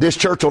 This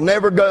church will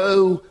never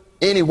go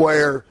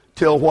anywhere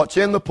till what's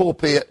in the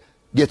pulpit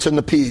gets in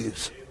the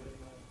pews.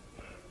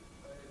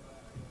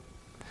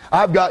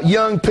 I've got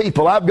young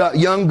people. I've got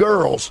young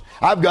girls.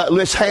 I've got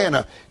Miss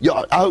Hannah.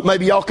 I hope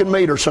maybe y'all can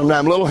meet her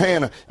sometime. Little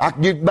Hannah.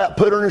 You about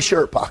put her in her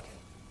shirt pocket.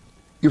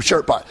 Your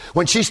shirt pocket.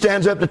 When she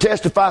stands up to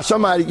testify,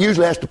 somebody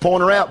usually has to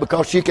point her out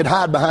because she can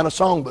hide behind a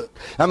songbook.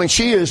 I mean,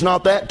 she is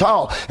not that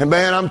tall. And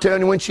man, I'm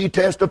telling you, when she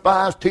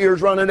testifies,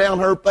 tears running down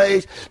her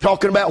face,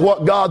 talking about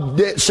what God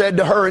said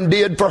to her and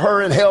did for her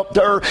and helped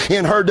her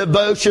in her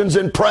devotions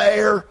and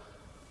prayer.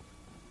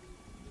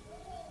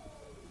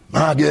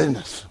 My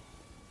goodness.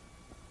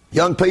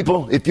 Young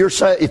people, if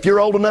you're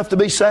old enough to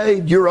be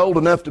saved, you're old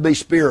enough to be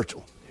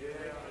spiritual.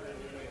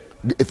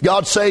 If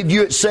God saved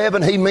you at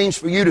 7, He means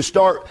for you to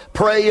start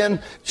praying,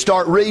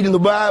 start reading the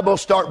Bible,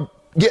 start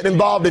getting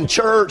involved in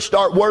church,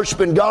 start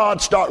worshiping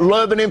God, start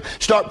loving Him,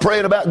 start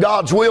praying about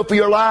God's will for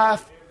your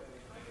life.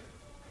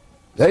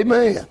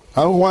 Amen.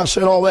 I don't know why I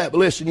said all that, but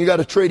listen, you got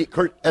to treat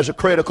it as a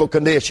critical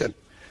condition.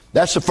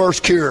 That's the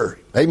first cure.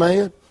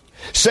 Amen.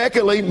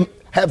 Secondly,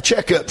 have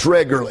checkups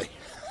regularly.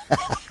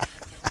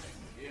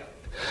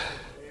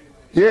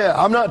 Yeah,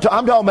 I'm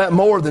talking about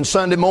more than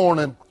Sunday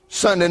morning,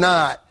 Sunday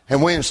night,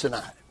 and Wednesday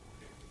night.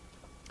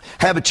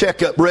 Have a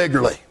checkup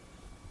regularly.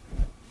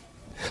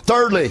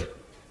 Thirdly,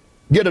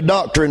 get a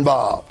doctor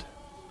involved.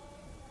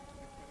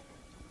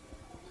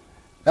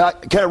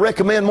 Can I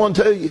recommend one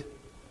to you?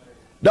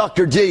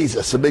 Dr.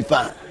 Jesus would be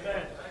fine.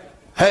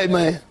 Hey,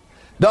 man.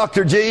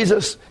 Dr.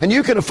 Jesus, and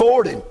you can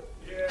afford Him.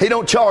 He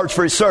don't charge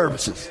for His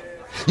services.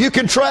 You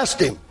can trust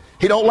Him.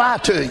 He don't lie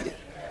to you.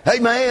 Hey,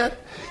 man.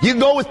 You can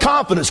go with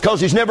confidence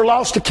because He's never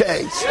lost a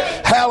case.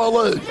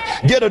 Hallelujah.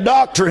 Get a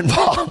doctor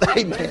involved.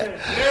 Amen.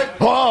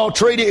 Oh,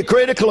 treat it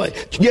critically.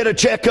 Get a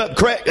checkup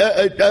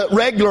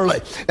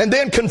regularly. And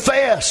then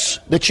confess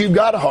that you've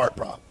got a heart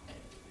problem.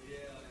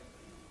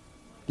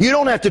 You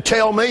don't have to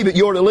tell me, but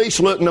you ought to at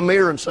least look in the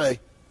mirror and say,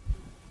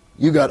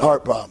 you got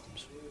heart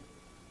problems.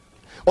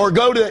 Or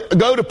go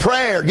to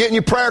prayer. Get in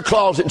your prayer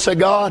closet and say,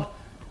 God,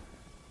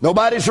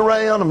 nobody's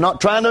around. I'm not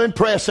trying to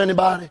impress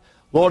anybody.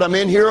 Lord, I'm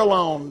in here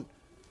alone.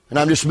 And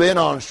I'm just being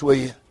honest with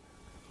you.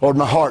 Lord,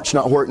 my heart's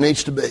not where it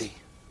needs to be.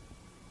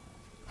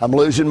 I'm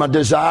losing my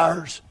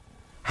desires.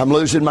 I'm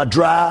losing my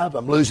drive.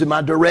 I'm losing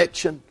my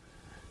direction.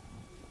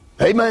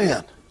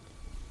 Amen.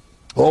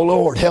 Oh,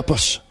 Lord, help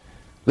us.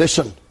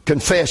 Listen,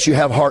 confess you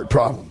have heart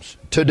problems.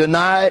 To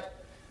deny it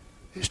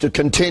is to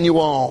continue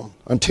on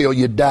until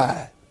you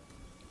die.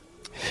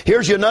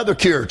 Here's another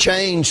cure.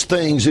 Change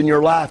things in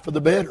your life for the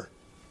better.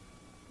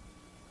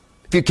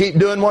 If you keep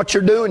doing what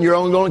you're doing, you're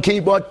only going to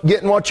keep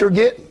getting what you're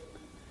getting.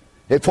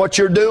 If what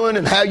you're doing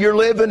and how you're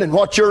living and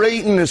what you're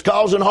eating is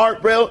causing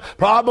heart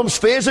problems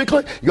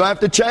physically, you're going to have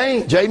to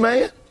change.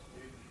 Amen?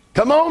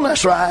 Come on,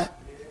 that's right.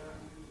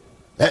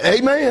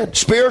 Amen.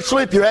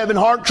 Spiritually, if you're having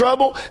heart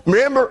trouble,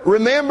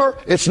 remember,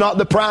 it's not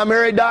the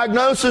primary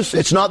diagnosis.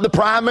 It's not the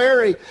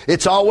primary.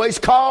 It's always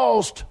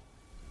caused.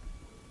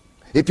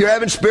 If you're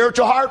having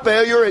spiritual heart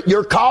failure,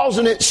 you're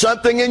causing it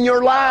something in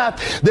your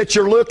life that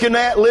you're looking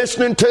at,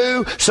 listening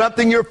to,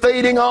 something you're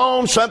feeding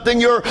on, something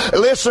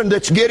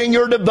that's getting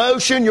your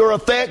devotion, your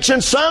affection.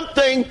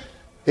 Something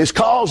is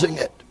causing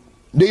it.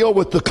 Deal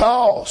with the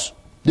cause.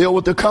 Deal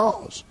with the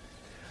cause.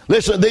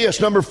 Listen to this,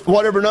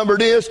 whatever number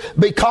it is,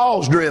 be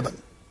cause driven.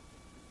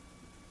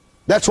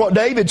 That's what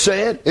David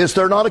said. Is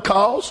there not a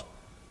cause?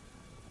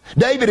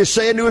 David is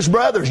saying to his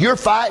brothers, you're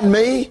fighting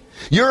me.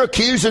 You're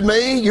accusing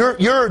me.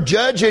 You're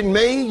judging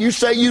me. You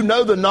say you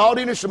know the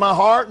naughtiness of my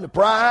heart and the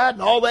pride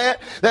and all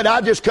that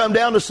I just come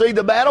down to see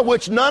the battle,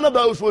 which none of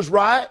those was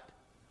right.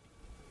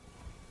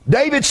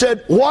 David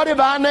said, what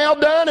have I now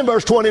done in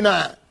verse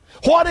 29?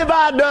 What have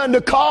I done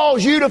to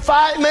cause you to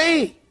fight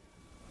me?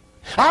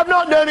 I've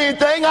not done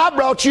anything. I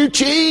brought you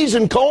cheese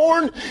and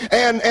corn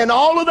and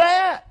all of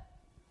that.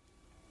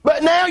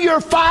 But now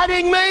you're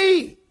fighting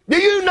me. Do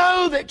you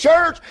know that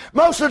church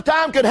most of the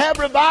time could have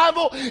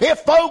revival if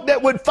folk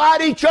that would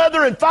fight each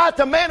other and fight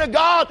the man of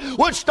God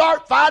would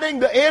start fighting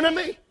the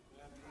enemy?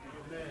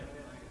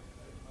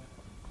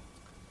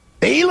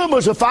 Elam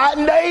was a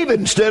fighting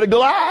David instead of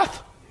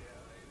Goliath.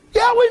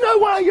 Yeah, we know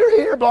why you're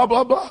here, blah,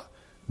 blah, blah.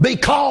 Be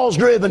cause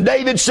driven.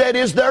 David said,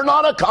 is there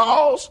not a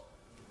cause?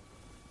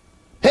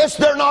 Is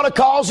there not a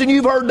cause? And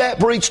you've heard that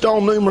preached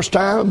on numerous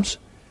times.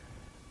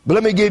 But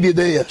let me give you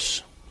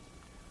this.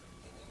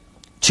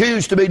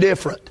 Choose to be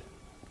different.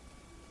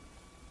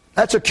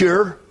 That's a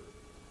cure.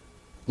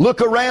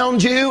 Look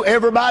around you.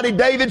 Everybody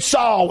David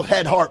saw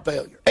had heart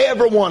failure.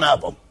 Every one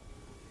of them.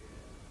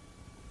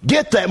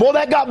 Get that. Well,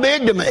 that got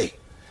big to me.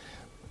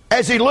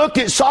 As he looked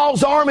at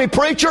Saul's army,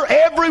 preacher,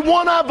 every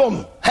one of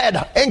them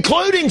had,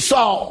 including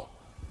Saul,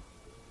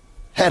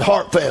 had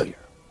heart failure.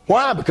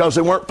 Why? Because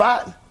they weren't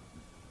fighting.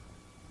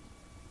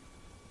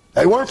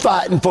 They weren't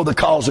fighting for the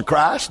cause of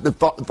Christ,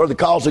 for the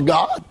cause of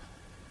God.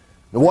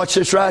 Now watch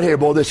this right here,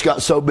 boy. This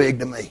got so big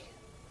to me.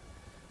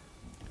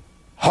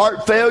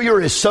 Heart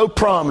failure is so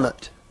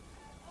prominent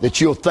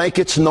that you'll think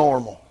it's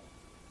normal.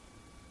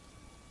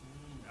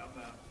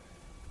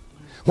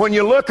 When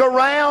you look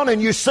around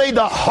and you see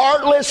the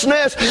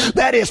heartlessness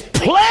that is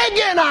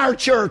plaguing our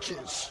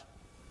churches,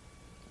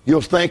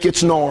 you'll think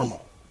it's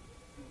normal.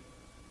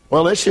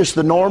 Well, it's just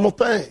the normal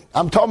thing.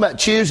 I'm talking about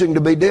choosing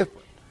to be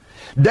different.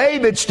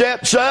 David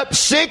steps up,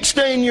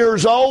 16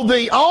 years old,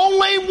 the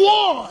only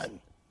one.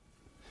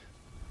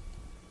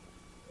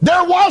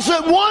 There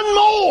wasn't one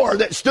more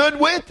that stood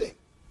with him.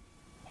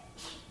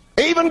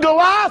 Even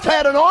Goliath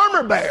had an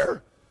armor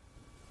bearer,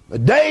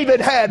 but David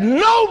had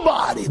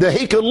nobody that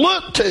he could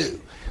look to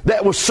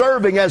that was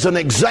serving as an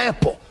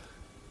example.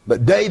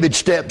 But David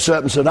steps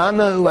up and said, I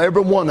know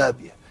every one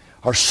of you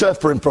are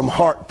suffering from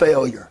heart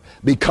failure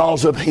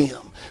because of him.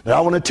 But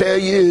I want to tell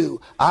you,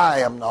 I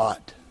am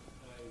not.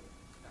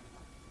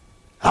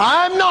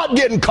 I'm not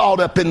getting caught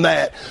up in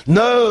that.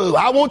 No,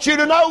 I want you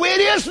to know it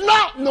is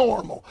not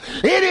normal.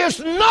 It is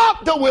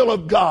not the will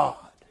of God.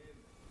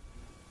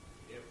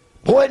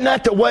 Boy, isn't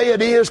that the way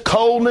it is?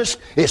 Coldness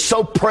is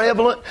so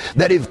prevalent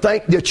that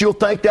you'll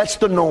think that's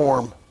the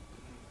norm.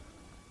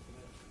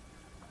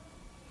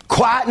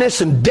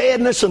 Quietness and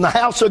deadness in the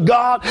house of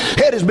God,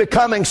 it is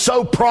becoming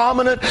so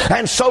prominent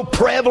and so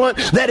prevalent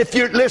that if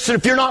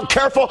you're not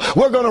careful,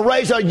 we're going to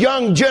raise a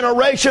young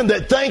generation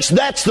that thinks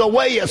that's the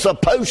way it's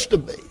supposed to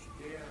be.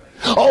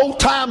 Old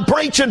time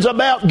preaching's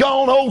about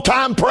gone, old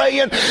time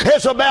praying.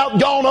 It's about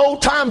gone,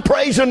 old time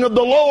praising of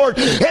the Lord.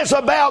 It's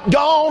about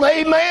gone,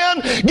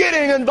 amen.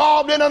 Getting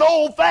involved in an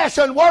old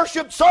fashioned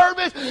worship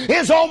service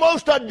is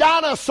almost a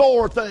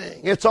dinosaur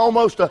thing. It's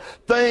almost a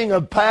thing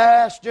of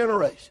past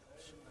generations.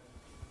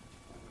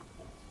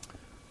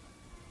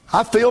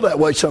 I feel that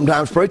way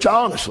sometimes, preacher,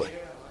 honestly.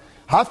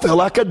 I feel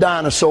like a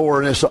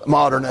dinosaur in this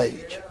modern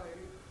age.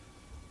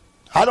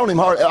 I don't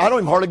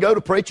even hardly go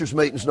to preachers'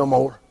 meetings no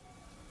more.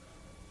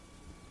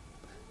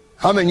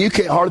 I mean, you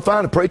can't hardly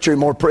find a preacher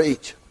anymore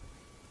preach.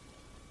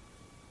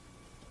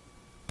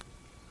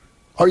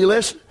 Are you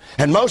listening?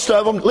 And most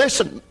of them,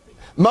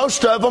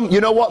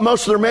 you know what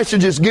most of their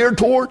message is geared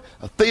toward?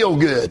 Feel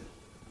good.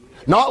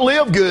 Not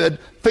live good,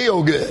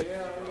 feel good.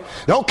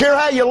 Don't care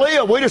how you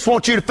live, we just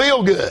want you to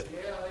feel good.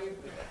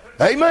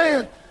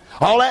 Amen.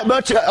 All that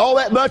much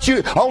you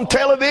on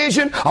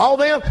television, all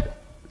them,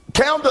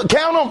 count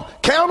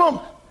them.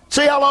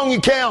 See how long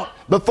you count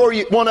before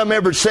one of them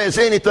ever says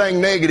anything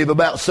negative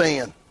about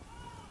sin.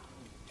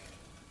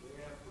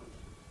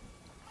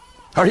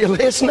 Are you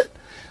listening?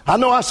 I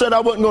know I said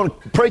I wasn't going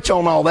to preach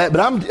on all that, but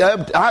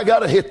I got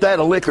to hit that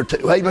a lick or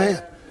two.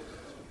 Amen.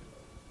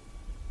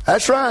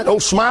 That's right.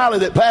 Old Smiley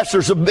that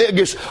pastors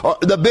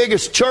the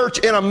biggest church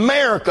in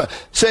America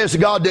says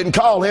God didn't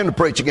call him to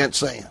preach against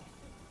sin.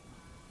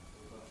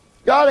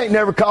 God ain't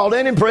never called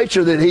any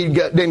preacher that he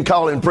didn't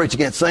call him to preach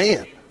against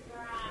sin.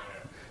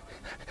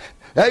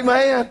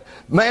 Amen.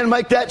 Man,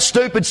 make that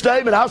stupid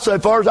statement. I'll say,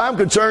 as far as I'm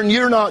concerned,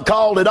 you're not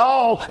called at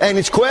all, and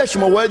it's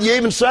questionable whether you're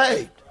even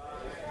saved.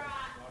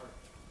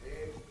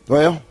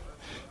 Well,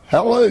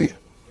 hallelujah.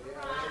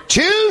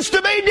 Choose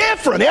to be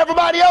different.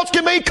 Everybody else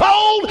can be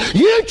cold.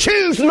 You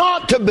choose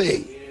not to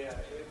be.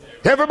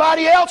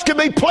 Everybody else can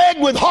be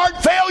plagued with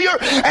heart failure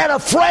and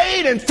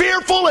afraid and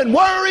fearful and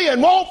worry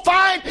and won't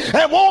fight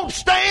and won't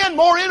stand,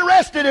 more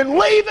interested in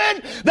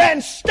leaving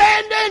than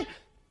standing.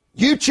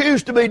 You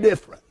choose to be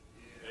different.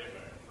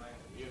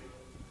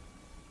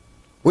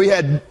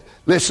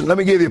 Listen, let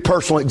me give you a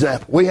personal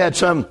example. We had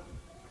some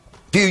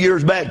few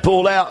years back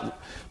pulled out,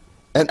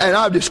 and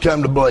I've just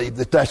come to believe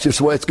that that's just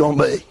the way it's going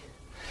to be.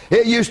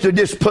 It used to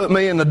just put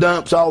me in the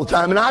dumps all the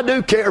time, and I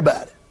do care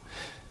about it.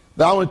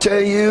 But I want to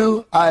tell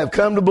you, I have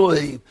come to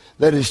believe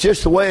that it's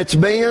just the way it's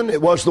been.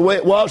 It was the way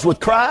it was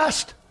with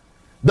Christ.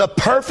 The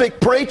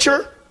perfect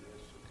preacher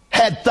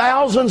had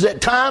thousands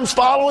at times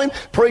following,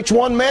 preach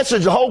one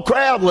message, the whole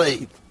crowd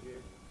leave.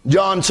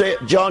 John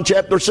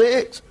chapter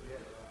 6.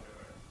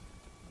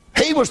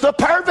 He was the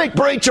perfect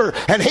preacher,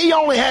 and he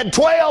only had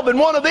 12, and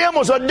one of them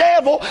was a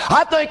devil.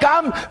 I think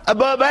I'm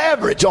above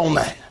average on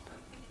that.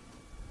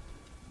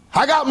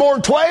 I got more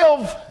than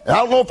 12. I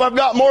don't know if I've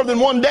got more than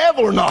one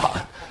devil or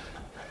not.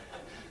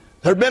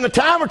 There'd been a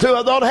time or two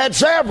I thought I had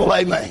several,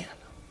 amen.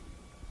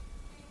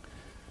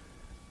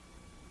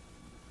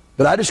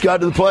 But I just got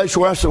to the place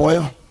where I said,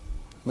 well,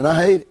 I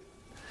hate it.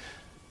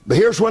 But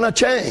here's when I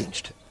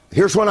changed.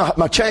 Here's when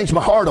I changed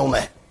my heart on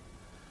that.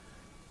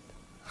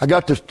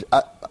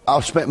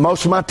 I spent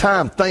most of my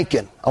time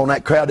thinking on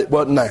that crowd that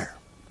wasn't there.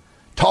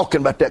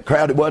 Talking about that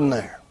crowd that wasn't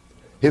there.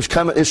 It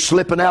was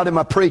slipping out in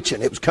my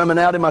preaching. It was coming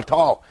out in my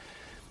talk.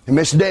 And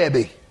Miss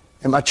Debbie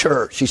in my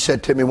church, she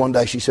said to me one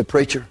day, she said,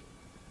 preacher,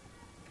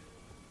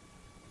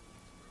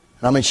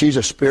 she's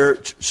a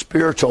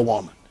spiritual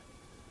woman.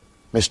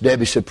 Miss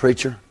Debbie said,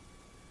 "Preacher,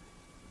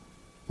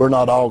 we're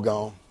not all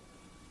gone.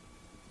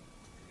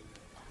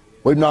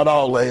 We've not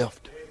all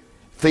left.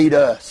 Feed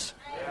us.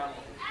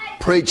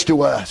 Preach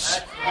to us."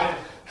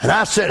 And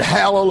I said,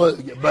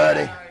 "Hallelujah,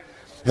 buddy."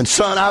 And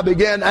son, I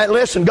began, and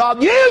listen,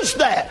 God used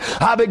that.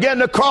 I began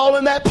to crawl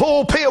in that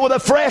pulpit with a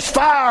fresh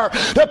fire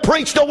to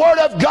preach the Word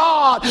of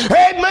God.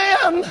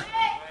 Amen.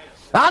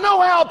 I know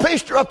how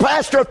a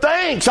pastor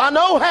thinks. I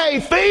know how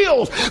he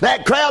feels.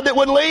 That crowd that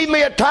would leave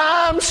me at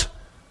times.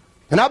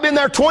 And I've been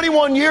there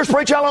 21 years.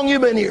 Preach, how long you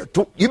been here?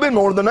 You've been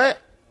more than that.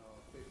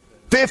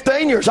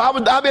 15 years.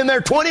 I've been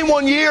there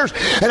 21 years,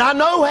 and I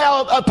know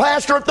how a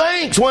pastor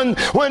thinks. When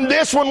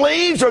this one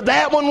leaves, or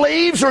that one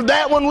leaves, or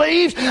that one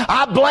leaves,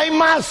 I blame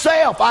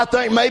myself. I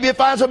think maybe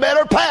if I was a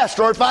better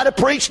pastor, or if I'd have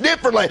preached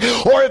differently,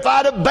 or if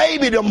I'd have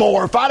babied them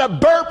more, if I'd have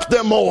burped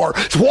them more,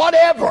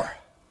 whatever.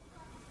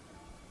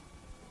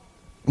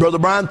 Brother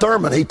Brian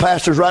Thurman, he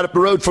pastors right up the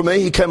road from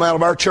me. He came out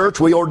of our church.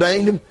 We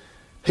ordained him.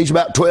 He's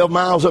about 12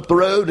 miles up the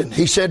road, and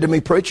he said to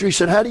me, "Preacher," he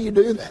said, "how do you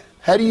do that?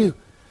 How do you,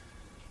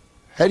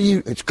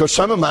 it's because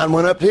some of mine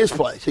went up to his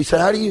place." He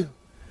said, how do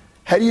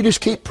you just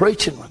keep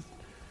preaching?"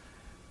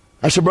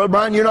 I said, "Brother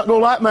Brian, you're not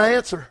going to like my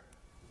answer."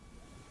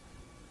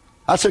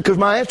 I said, "Because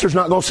my answer's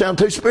not going to sound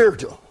too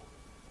spiritual."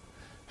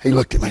 He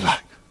looked at me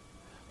like,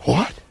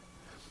 "What?"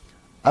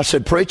 I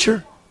said,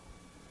 "Preacher,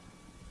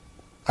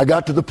 I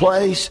got to the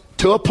place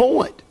to a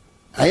point."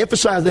 I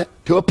emphasize that,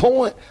 to a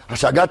point. I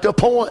said, I got to a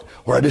point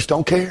where I just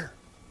don't care.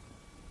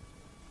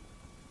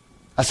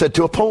 I said,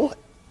 to a point.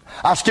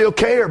 I still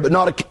care, but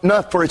not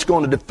enough for it's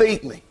going to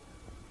defeat me.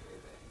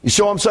 You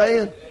see what I'm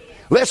saying?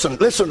 Listen,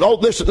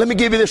 let me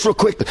give you this real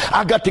quickly.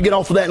 I got to get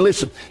off of that and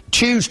listen.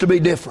 Choose to be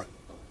different.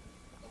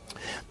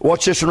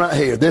 Watch this one right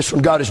here. This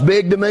one got as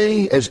big to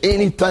me as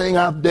anything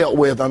I've dealt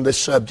with on this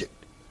subject.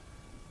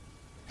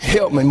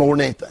 Help me more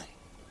than anything.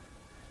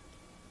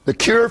 The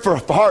cure for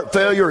heart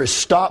failure is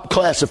stop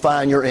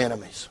classifying your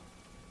enemies.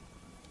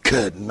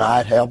 Good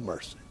night, have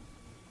mercy.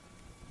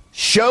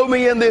 Show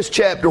me in this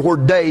chapter where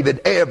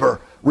David ever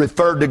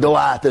referred to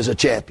Goliath as a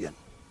champion.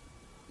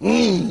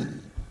 Yeah,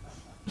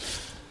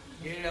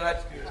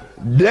 that's good.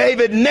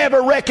 David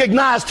never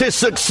recognized his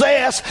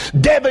success.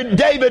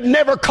 David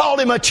never called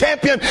him a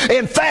champion.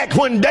 In fact,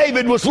 when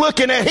David was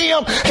looking at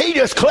him, he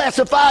just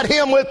classified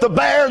him with the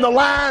bear and the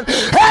lion.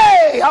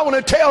 Hey, I want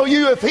to tell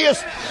you, if his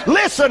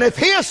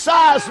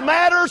size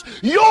matters,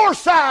 your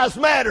size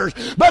matters.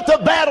 But the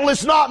battle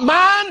is not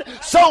mine,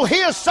 so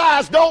his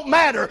size don't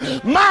matter.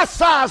 My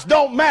size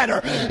don't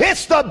matter.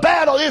 It's the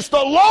battle. It's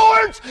the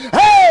Lord's.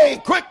 Hey,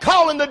 quit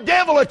calling the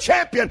devil a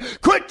champion.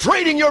 Quit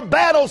treating your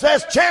battles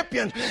as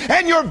champions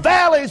and your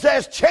valleys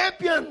as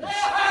champions.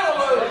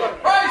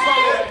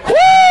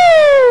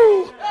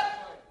 Woo!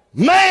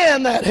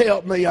 Man, that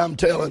helped me, I'm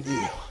telling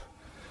you.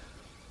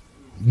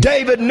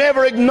 David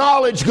never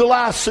acknowledged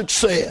Goliath's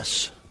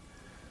success.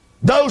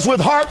 Those with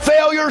heart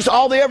failures,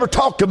 all they ever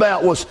talked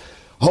about was,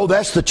 oh,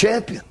 that's the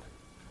champion.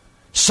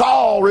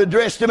 Saul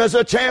addressed him as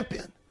a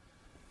champion.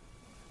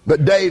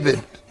 But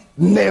David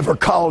never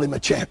called him a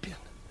champion.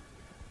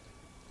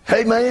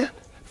 Hey, man,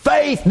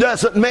 faith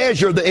doesn't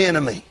measure the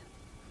enemy.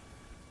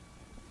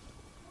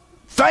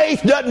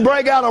 Faith doesn't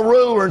break out a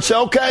ruler and say,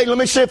 okay, let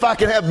me see if I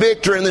can have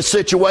victory in this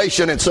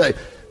situation, and say,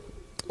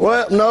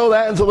 well, no,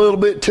 that's a little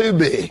bit too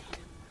big.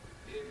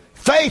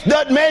 Faith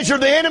doesn't measure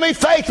the enemy.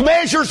 Faith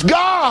measures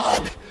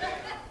God.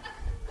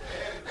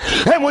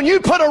 And when you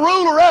put a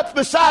ruler up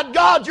beside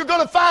God, you're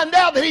going to find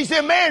out that he's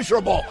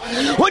immeasurable.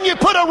 When you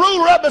put a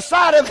ruler up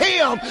beside of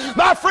him,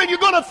 my friend, you're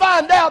going to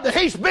find out that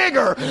he's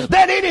bigger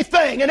than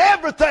anything and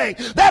everything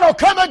that'll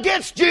come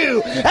against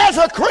you as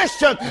a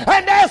Christian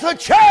and as a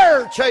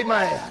church.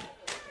 Amen.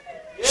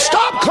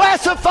 Stop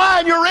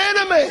classifying your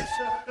enemies.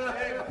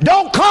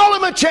 Don't call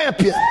him a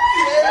champion.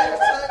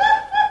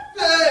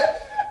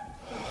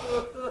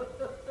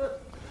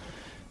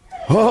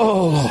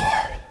 Oh,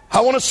 Lord. I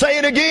want to say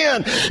it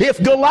again.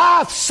 If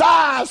Goliath's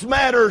size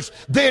matters,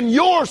 then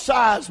your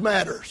size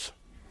matters.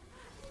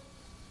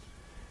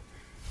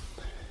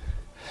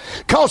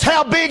 Because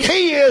how big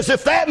he is,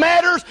 if that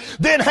matters,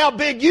 then how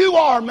big you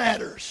are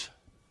matters.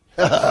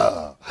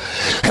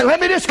 And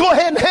let me just go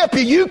ahead and help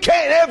you. You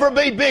can't ever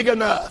be big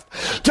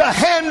enough to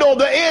handle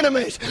the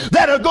enemies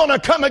that are going to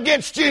come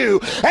against you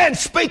and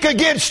speak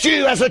against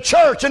you as a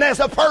church and as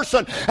a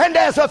person and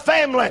as a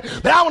family.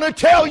 But I want to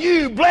tell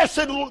you, bless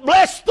the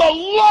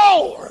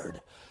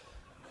Lord.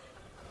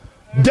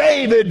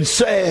 David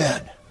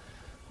said,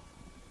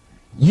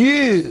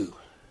 you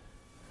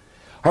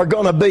are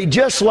going to be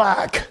just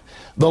like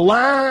the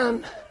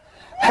lion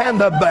and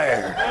the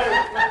bear.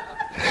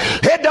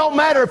 It don't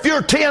matter if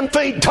you're 10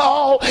 feet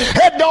tall.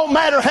 It don't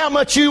matter how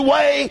much you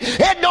weigh.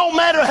 It don't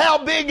matter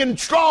how big and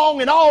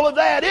strong and all of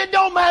that. It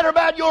don't matter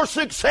about your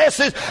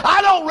successes.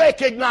 I don't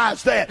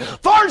recognize that. As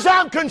far as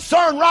I'm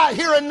concerned right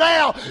here and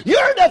now,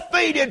 you're a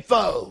defeated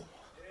foe.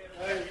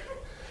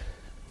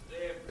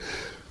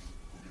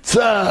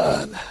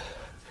 Son.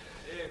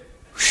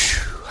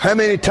 How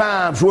many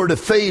times we're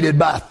defeated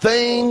by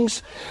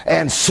things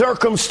and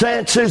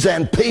circumstances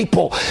and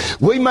people.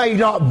 We may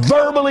not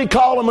verbally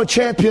call them a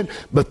champion,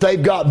 but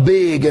they've got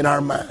big in our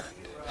mind.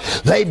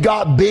 They've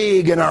got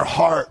big in our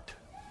heart.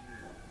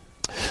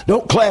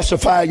 Don't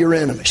classify your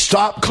enemy.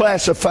 Stop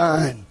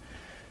classifying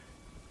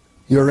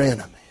your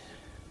enemy.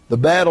 The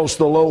battle's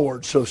the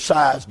Lord, so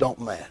size don't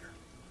matter.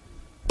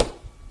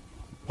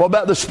 What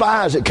about the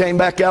spies that came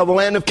back out of the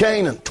land of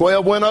Canaan?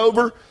 12 went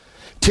over.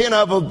 10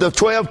 of the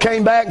 12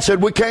 came back and said,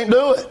 we can't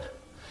do it.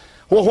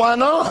 Well, why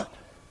not?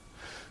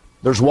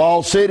 There's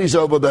walled cities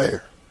over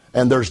there,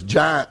 and there's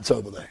giants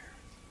over there.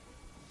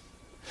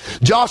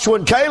 Joshua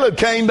and Caleb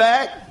came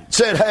back and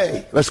said,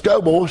 hey, let's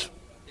go, boys.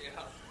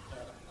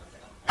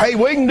 Hey,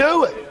 we can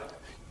do it.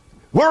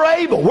 We're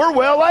able. We're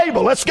well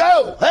able. Let's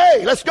go.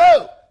 Hey, let's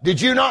go.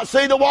 Did you not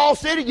see the walled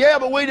city? Yeah,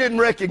 but we didn't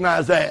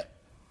recognize that.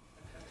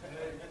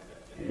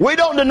 We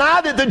don't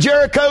deny that the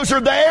Jerichos are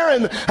there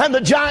and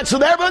the giants are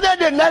there, but that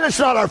is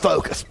not our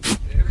focus.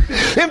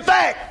 In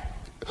fact,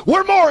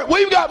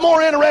 we've got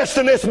more interest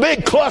in this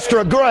big cluster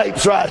of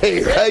grapes right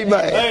here.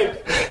 Amen.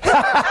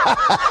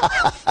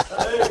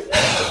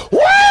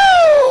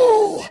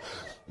 Woo!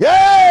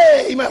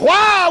 Amen.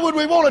 Why would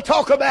we want to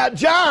talk about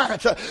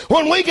giants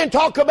when we can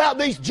talk about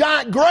these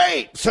giant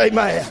grapes?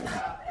 Amen.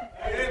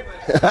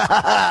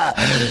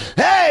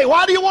 Hey,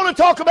 why do you want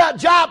to talk about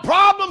giant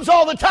problems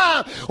all the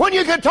time when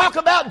you can talk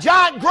about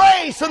giant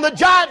grace and the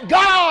giant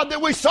God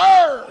that we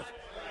serve?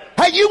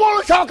 Hey, you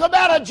want to talk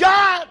about a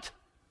giant?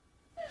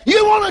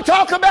 You want to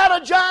talk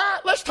about a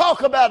giant? Let's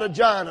talk about a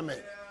giant a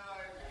minute.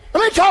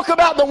 Let me talk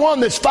about the one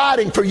that's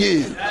fighting for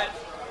you.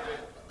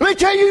 Let me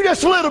tell you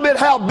just a little bit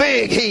how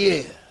big he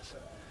is.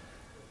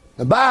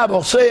 The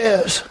Bible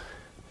says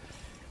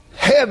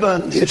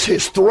heaven is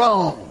his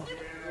throne.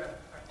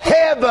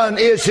 Heaven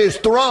is his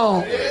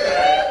throne.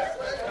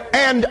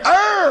 And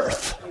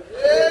earth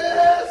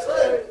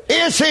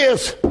is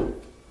his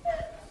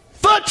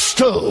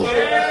footstool.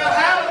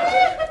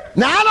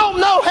 Now, I don't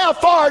know how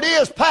far it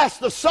is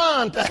past the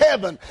sun to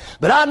heaven,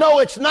 but I know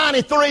it's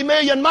 93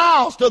 million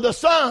miles to the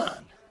sun.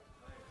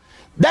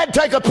 That'd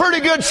take a pretty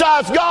good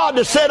sized God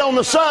to sit on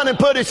the sun and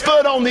put his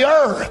foot on the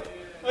earth.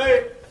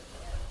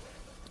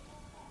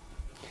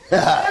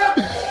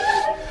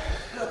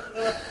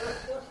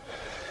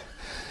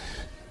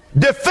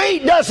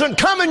 Defeat doesn't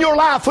come in your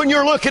life when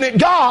you're looking at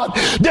God.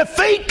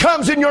 Defeat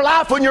comes in your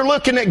life when you're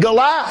looking at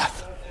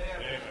Goliath.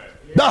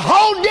 The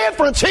whole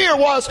difference here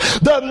was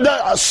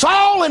the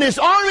Saul and his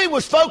army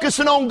was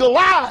focusing on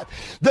Goliath.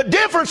 The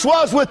difference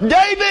was with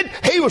David,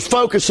 he was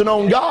focusing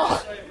on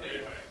God.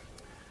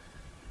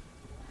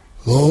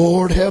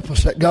 Lord help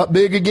us, that got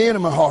big again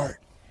in my heart.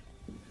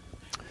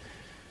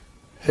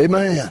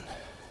 Amen.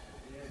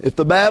 If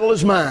the battle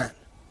is mine,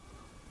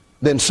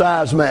 then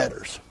size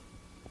matters.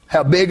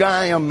 How big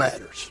I am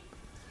matters.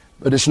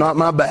 But it's not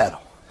my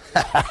battle.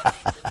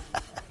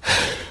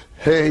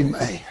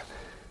 Amen.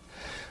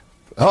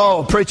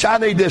 Oh, preacher, I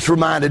need this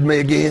reminded me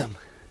again.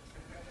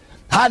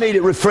 I need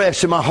it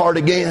refreshed in my heart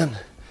again.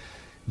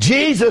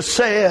 Jesus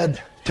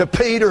said to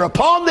Peter,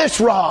 upon this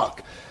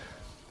rock,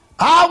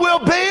 I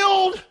will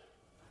build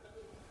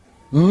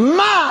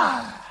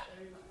my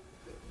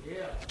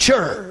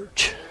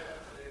church.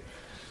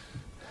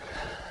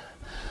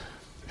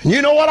 And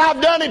you know what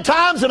I've done at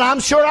times, and I'm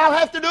sure I'll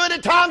have to do it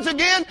at times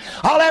again?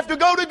 I'll have to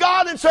go to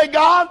God and say,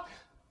 God,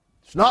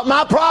 it's not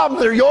my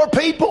problem. They're your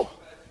people.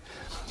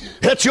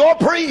 It's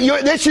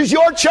this is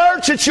your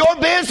church. It's your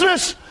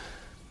business.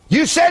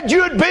 You said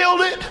you'd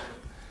build it.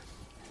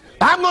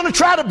 I'm going to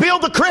try to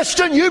build the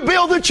Christian. You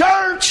build the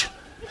church.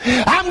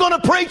 I'm going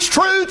to preach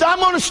truth. I'm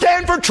going to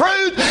stand for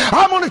truth.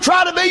 I'm going to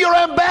try to be your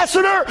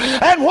ambassador.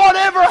 And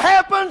whatever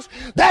happens,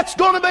 that's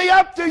going to be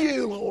up to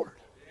you, Lord.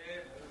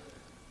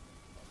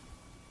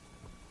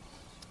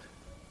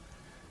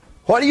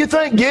 What do you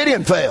think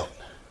Gideon felt?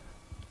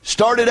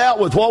 Started out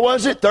with, what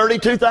was it,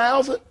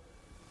 32,000?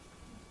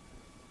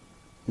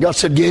 God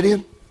said,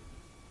 Gideon,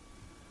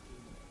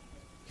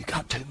 you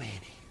got too many.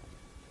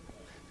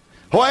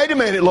 Wait a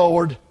minute,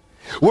 Lord.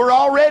 We're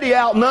already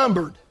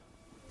outnumbered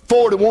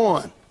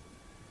 4-1.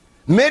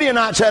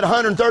 Midianites had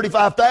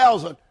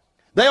 135,000.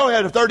 They only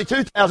had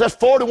 32,000. That's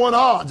 4-1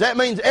 odds. That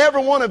means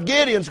every one of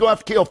Gideon's going to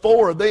have to kill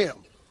 4 of them.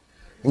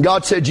 And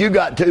God said, you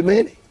got too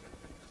many.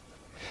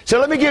 So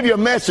let me give you a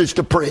message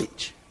to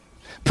preach.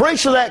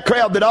 Preach to that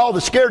crowd that all the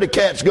scaredy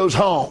cats goes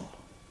home.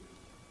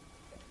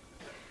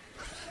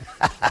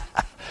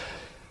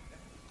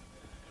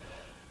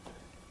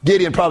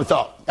 Gideon probably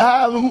thought,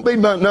 won't be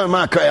none of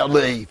my crowd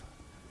leave.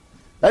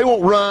 They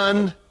won't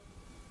run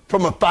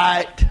from a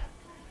fight.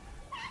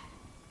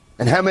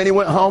 And how many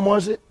went home,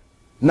 was it?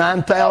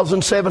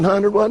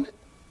 9,700, wasn't it?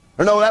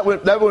 Or no, that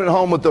went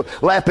home with the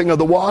lapping of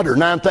the water.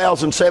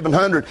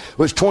 9,700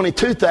 was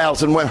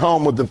 22,000 went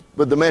home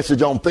with the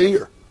message on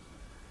fear.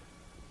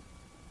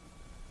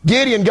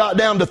 Gideon got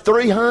down to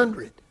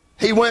 300.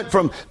 He went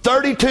from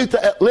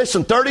 32,000,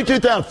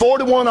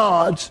 4-1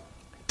 odds,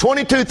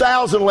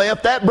 22,000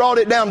 left. That brought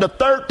it down to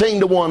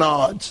 13-1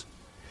 odds.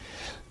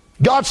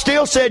 God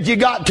still said you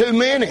got too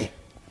many.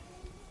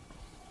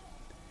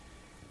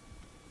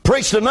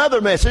 Preached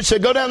another message.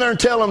 Said, go down there and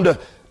tell them to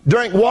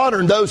drink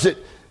water, and those that,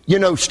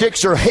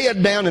 sticks their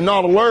head down and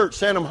not alert,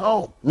 send them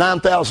home.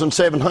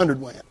 9,700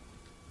 went.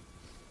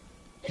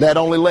 That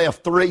only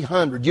left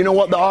 300. You know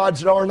what the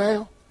odds are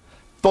now?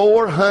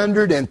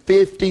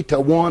 450 to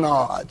 1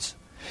 odds.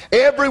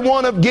 Every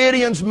one of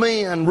Gideon's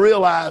men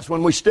realized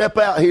when we step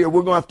out here,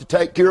 we're going to have to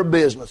take care of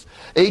business.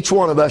 Each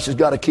one of us has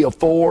got to kill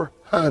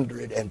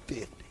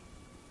 450.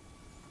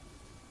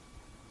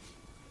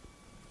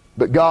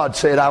 But God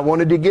said, I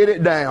wanted to get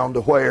it down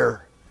to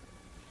where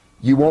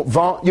you won't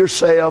vaunt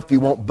yourself,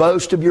 you won't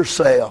boast of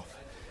yourself.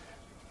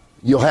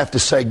 You'll have to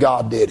say,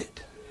 God did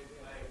it.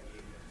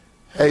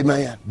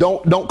 Amen.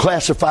 Don't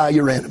classify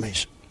your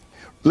enemies.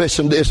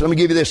 Listen to this. Let me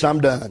give you this.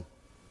 I'm done.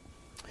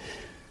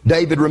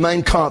 David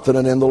remained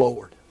confident in the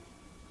Lord.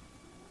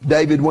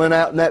 David went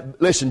out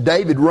and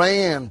David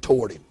ran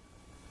toward him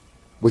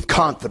with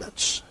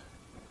confidence.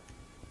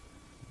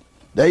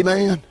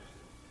 Amen.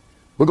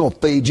 We're going to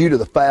feed you to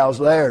the fowls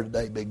of the air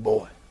today, big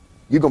boy.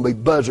 You're going to be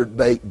buzzard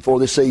bait before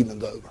this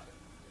evening's over.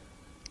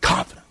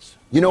 Confidence.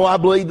 You know, I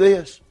believe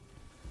this.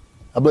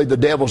 I believe the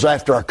devil's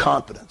after our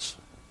confidence.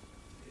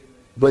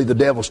 I believe the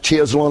devil's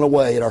chiseling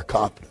away at our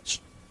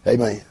confidence.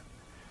 Amen.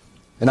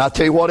 And I'll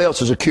tell you what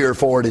else is a cure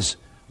for it is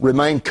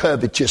remain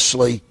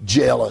covetously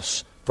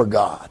jealous for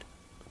God.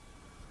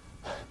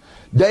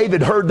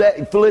 David heard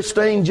that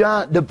Philistine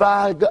giant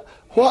defy God.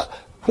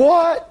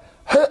 What?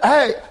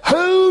 Hey,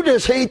 who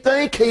does he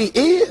think he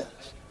is?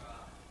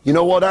 You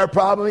know what our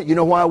problem is? You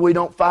know why we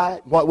don't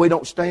fight? Why we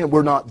don't stand?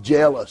 We're not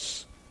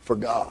jealous for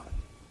God.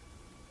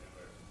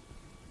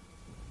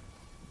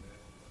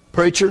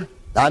 Preacher,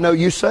 I know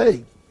you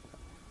saved.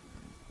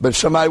 But if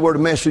somebody were to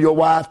mess with your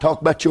wife, talk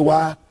about your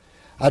wife,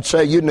 I'd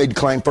say you need to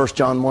claim 1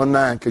 John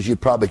 1:9 because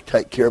you'd probably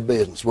take care of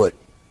business,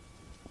 wouldn't you?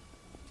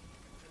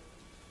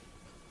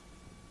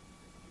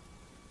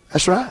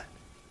 That's right.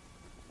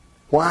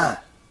 Why?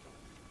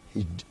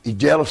 He's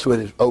jealous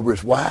over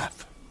his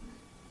wife.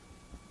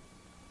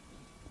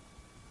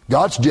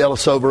 God's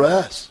jealous over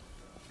us.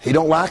 He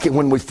don't like it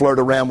when we flirt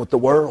around with the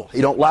world.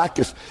 He don't like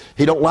us.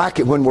 He don't like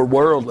it when we're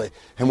worldly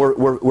and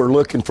we're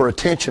looking for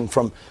attention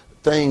from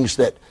things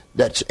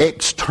that's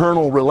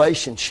external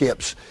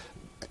relationships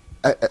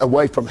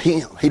away from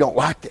Him. He don't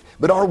like it.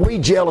 But are we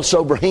jealous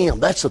over Him?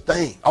 That's the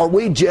thing. Are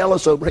we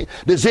jealous over Him?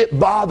 Does it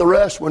bother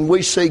us when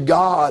we see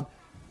God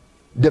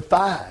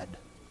defied,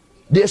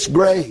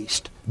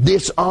 disgraced,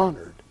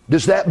 dishonored?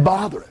 Does that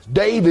bother us?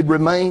 David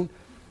remained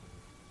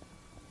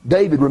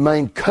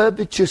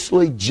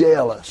covetously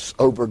jealous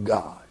over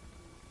God.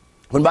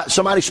 When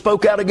somebody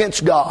spoke out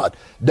against God,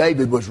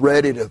 David was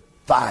ready to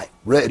fight.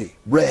 Ready.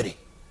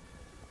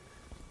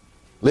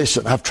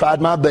 Listen, I've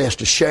tried my best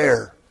to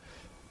share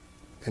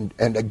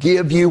and to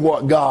give you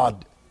what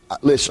God...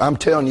 Listen, I'm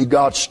telling you,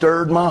 God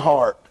stirred my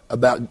heart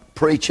about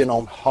preaching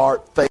on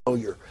heart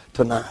failure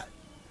tonight.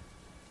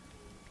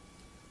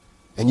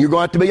 And you're going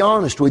to have to be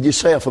honest with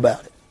yourself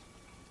about it.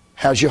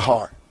 How's your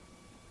heart?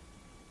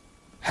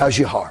 How's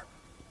your heart?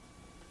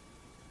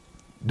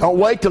 Don't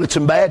wait till it's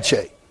in bad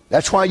shape.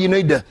 That's why you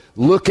need to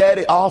look at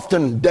it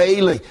often,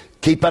 daily.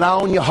 Keep an eye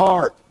on your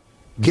heart.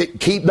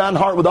 Keep thine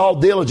heart with all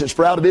diligence,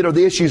 for out of it are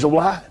the issues of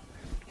life.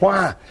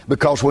 Why?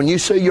 Because when you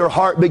see your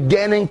heart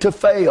beginning to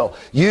fail,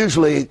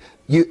 usually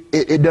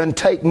it doesn't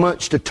take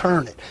much to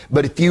turn it.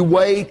 But if you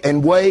wait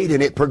and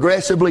it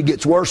progressively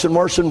gets worse and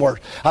worse and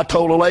worse. I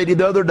told a lady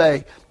the other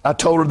day,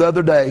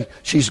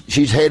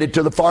 she's headed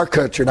to the far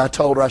country, and I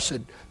told her, I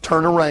said,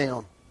 turn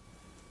around.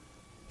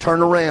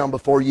 Turn around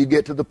before you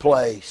get to the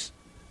place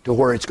to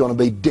where it's going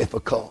to be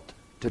difficult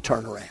to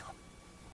turn around.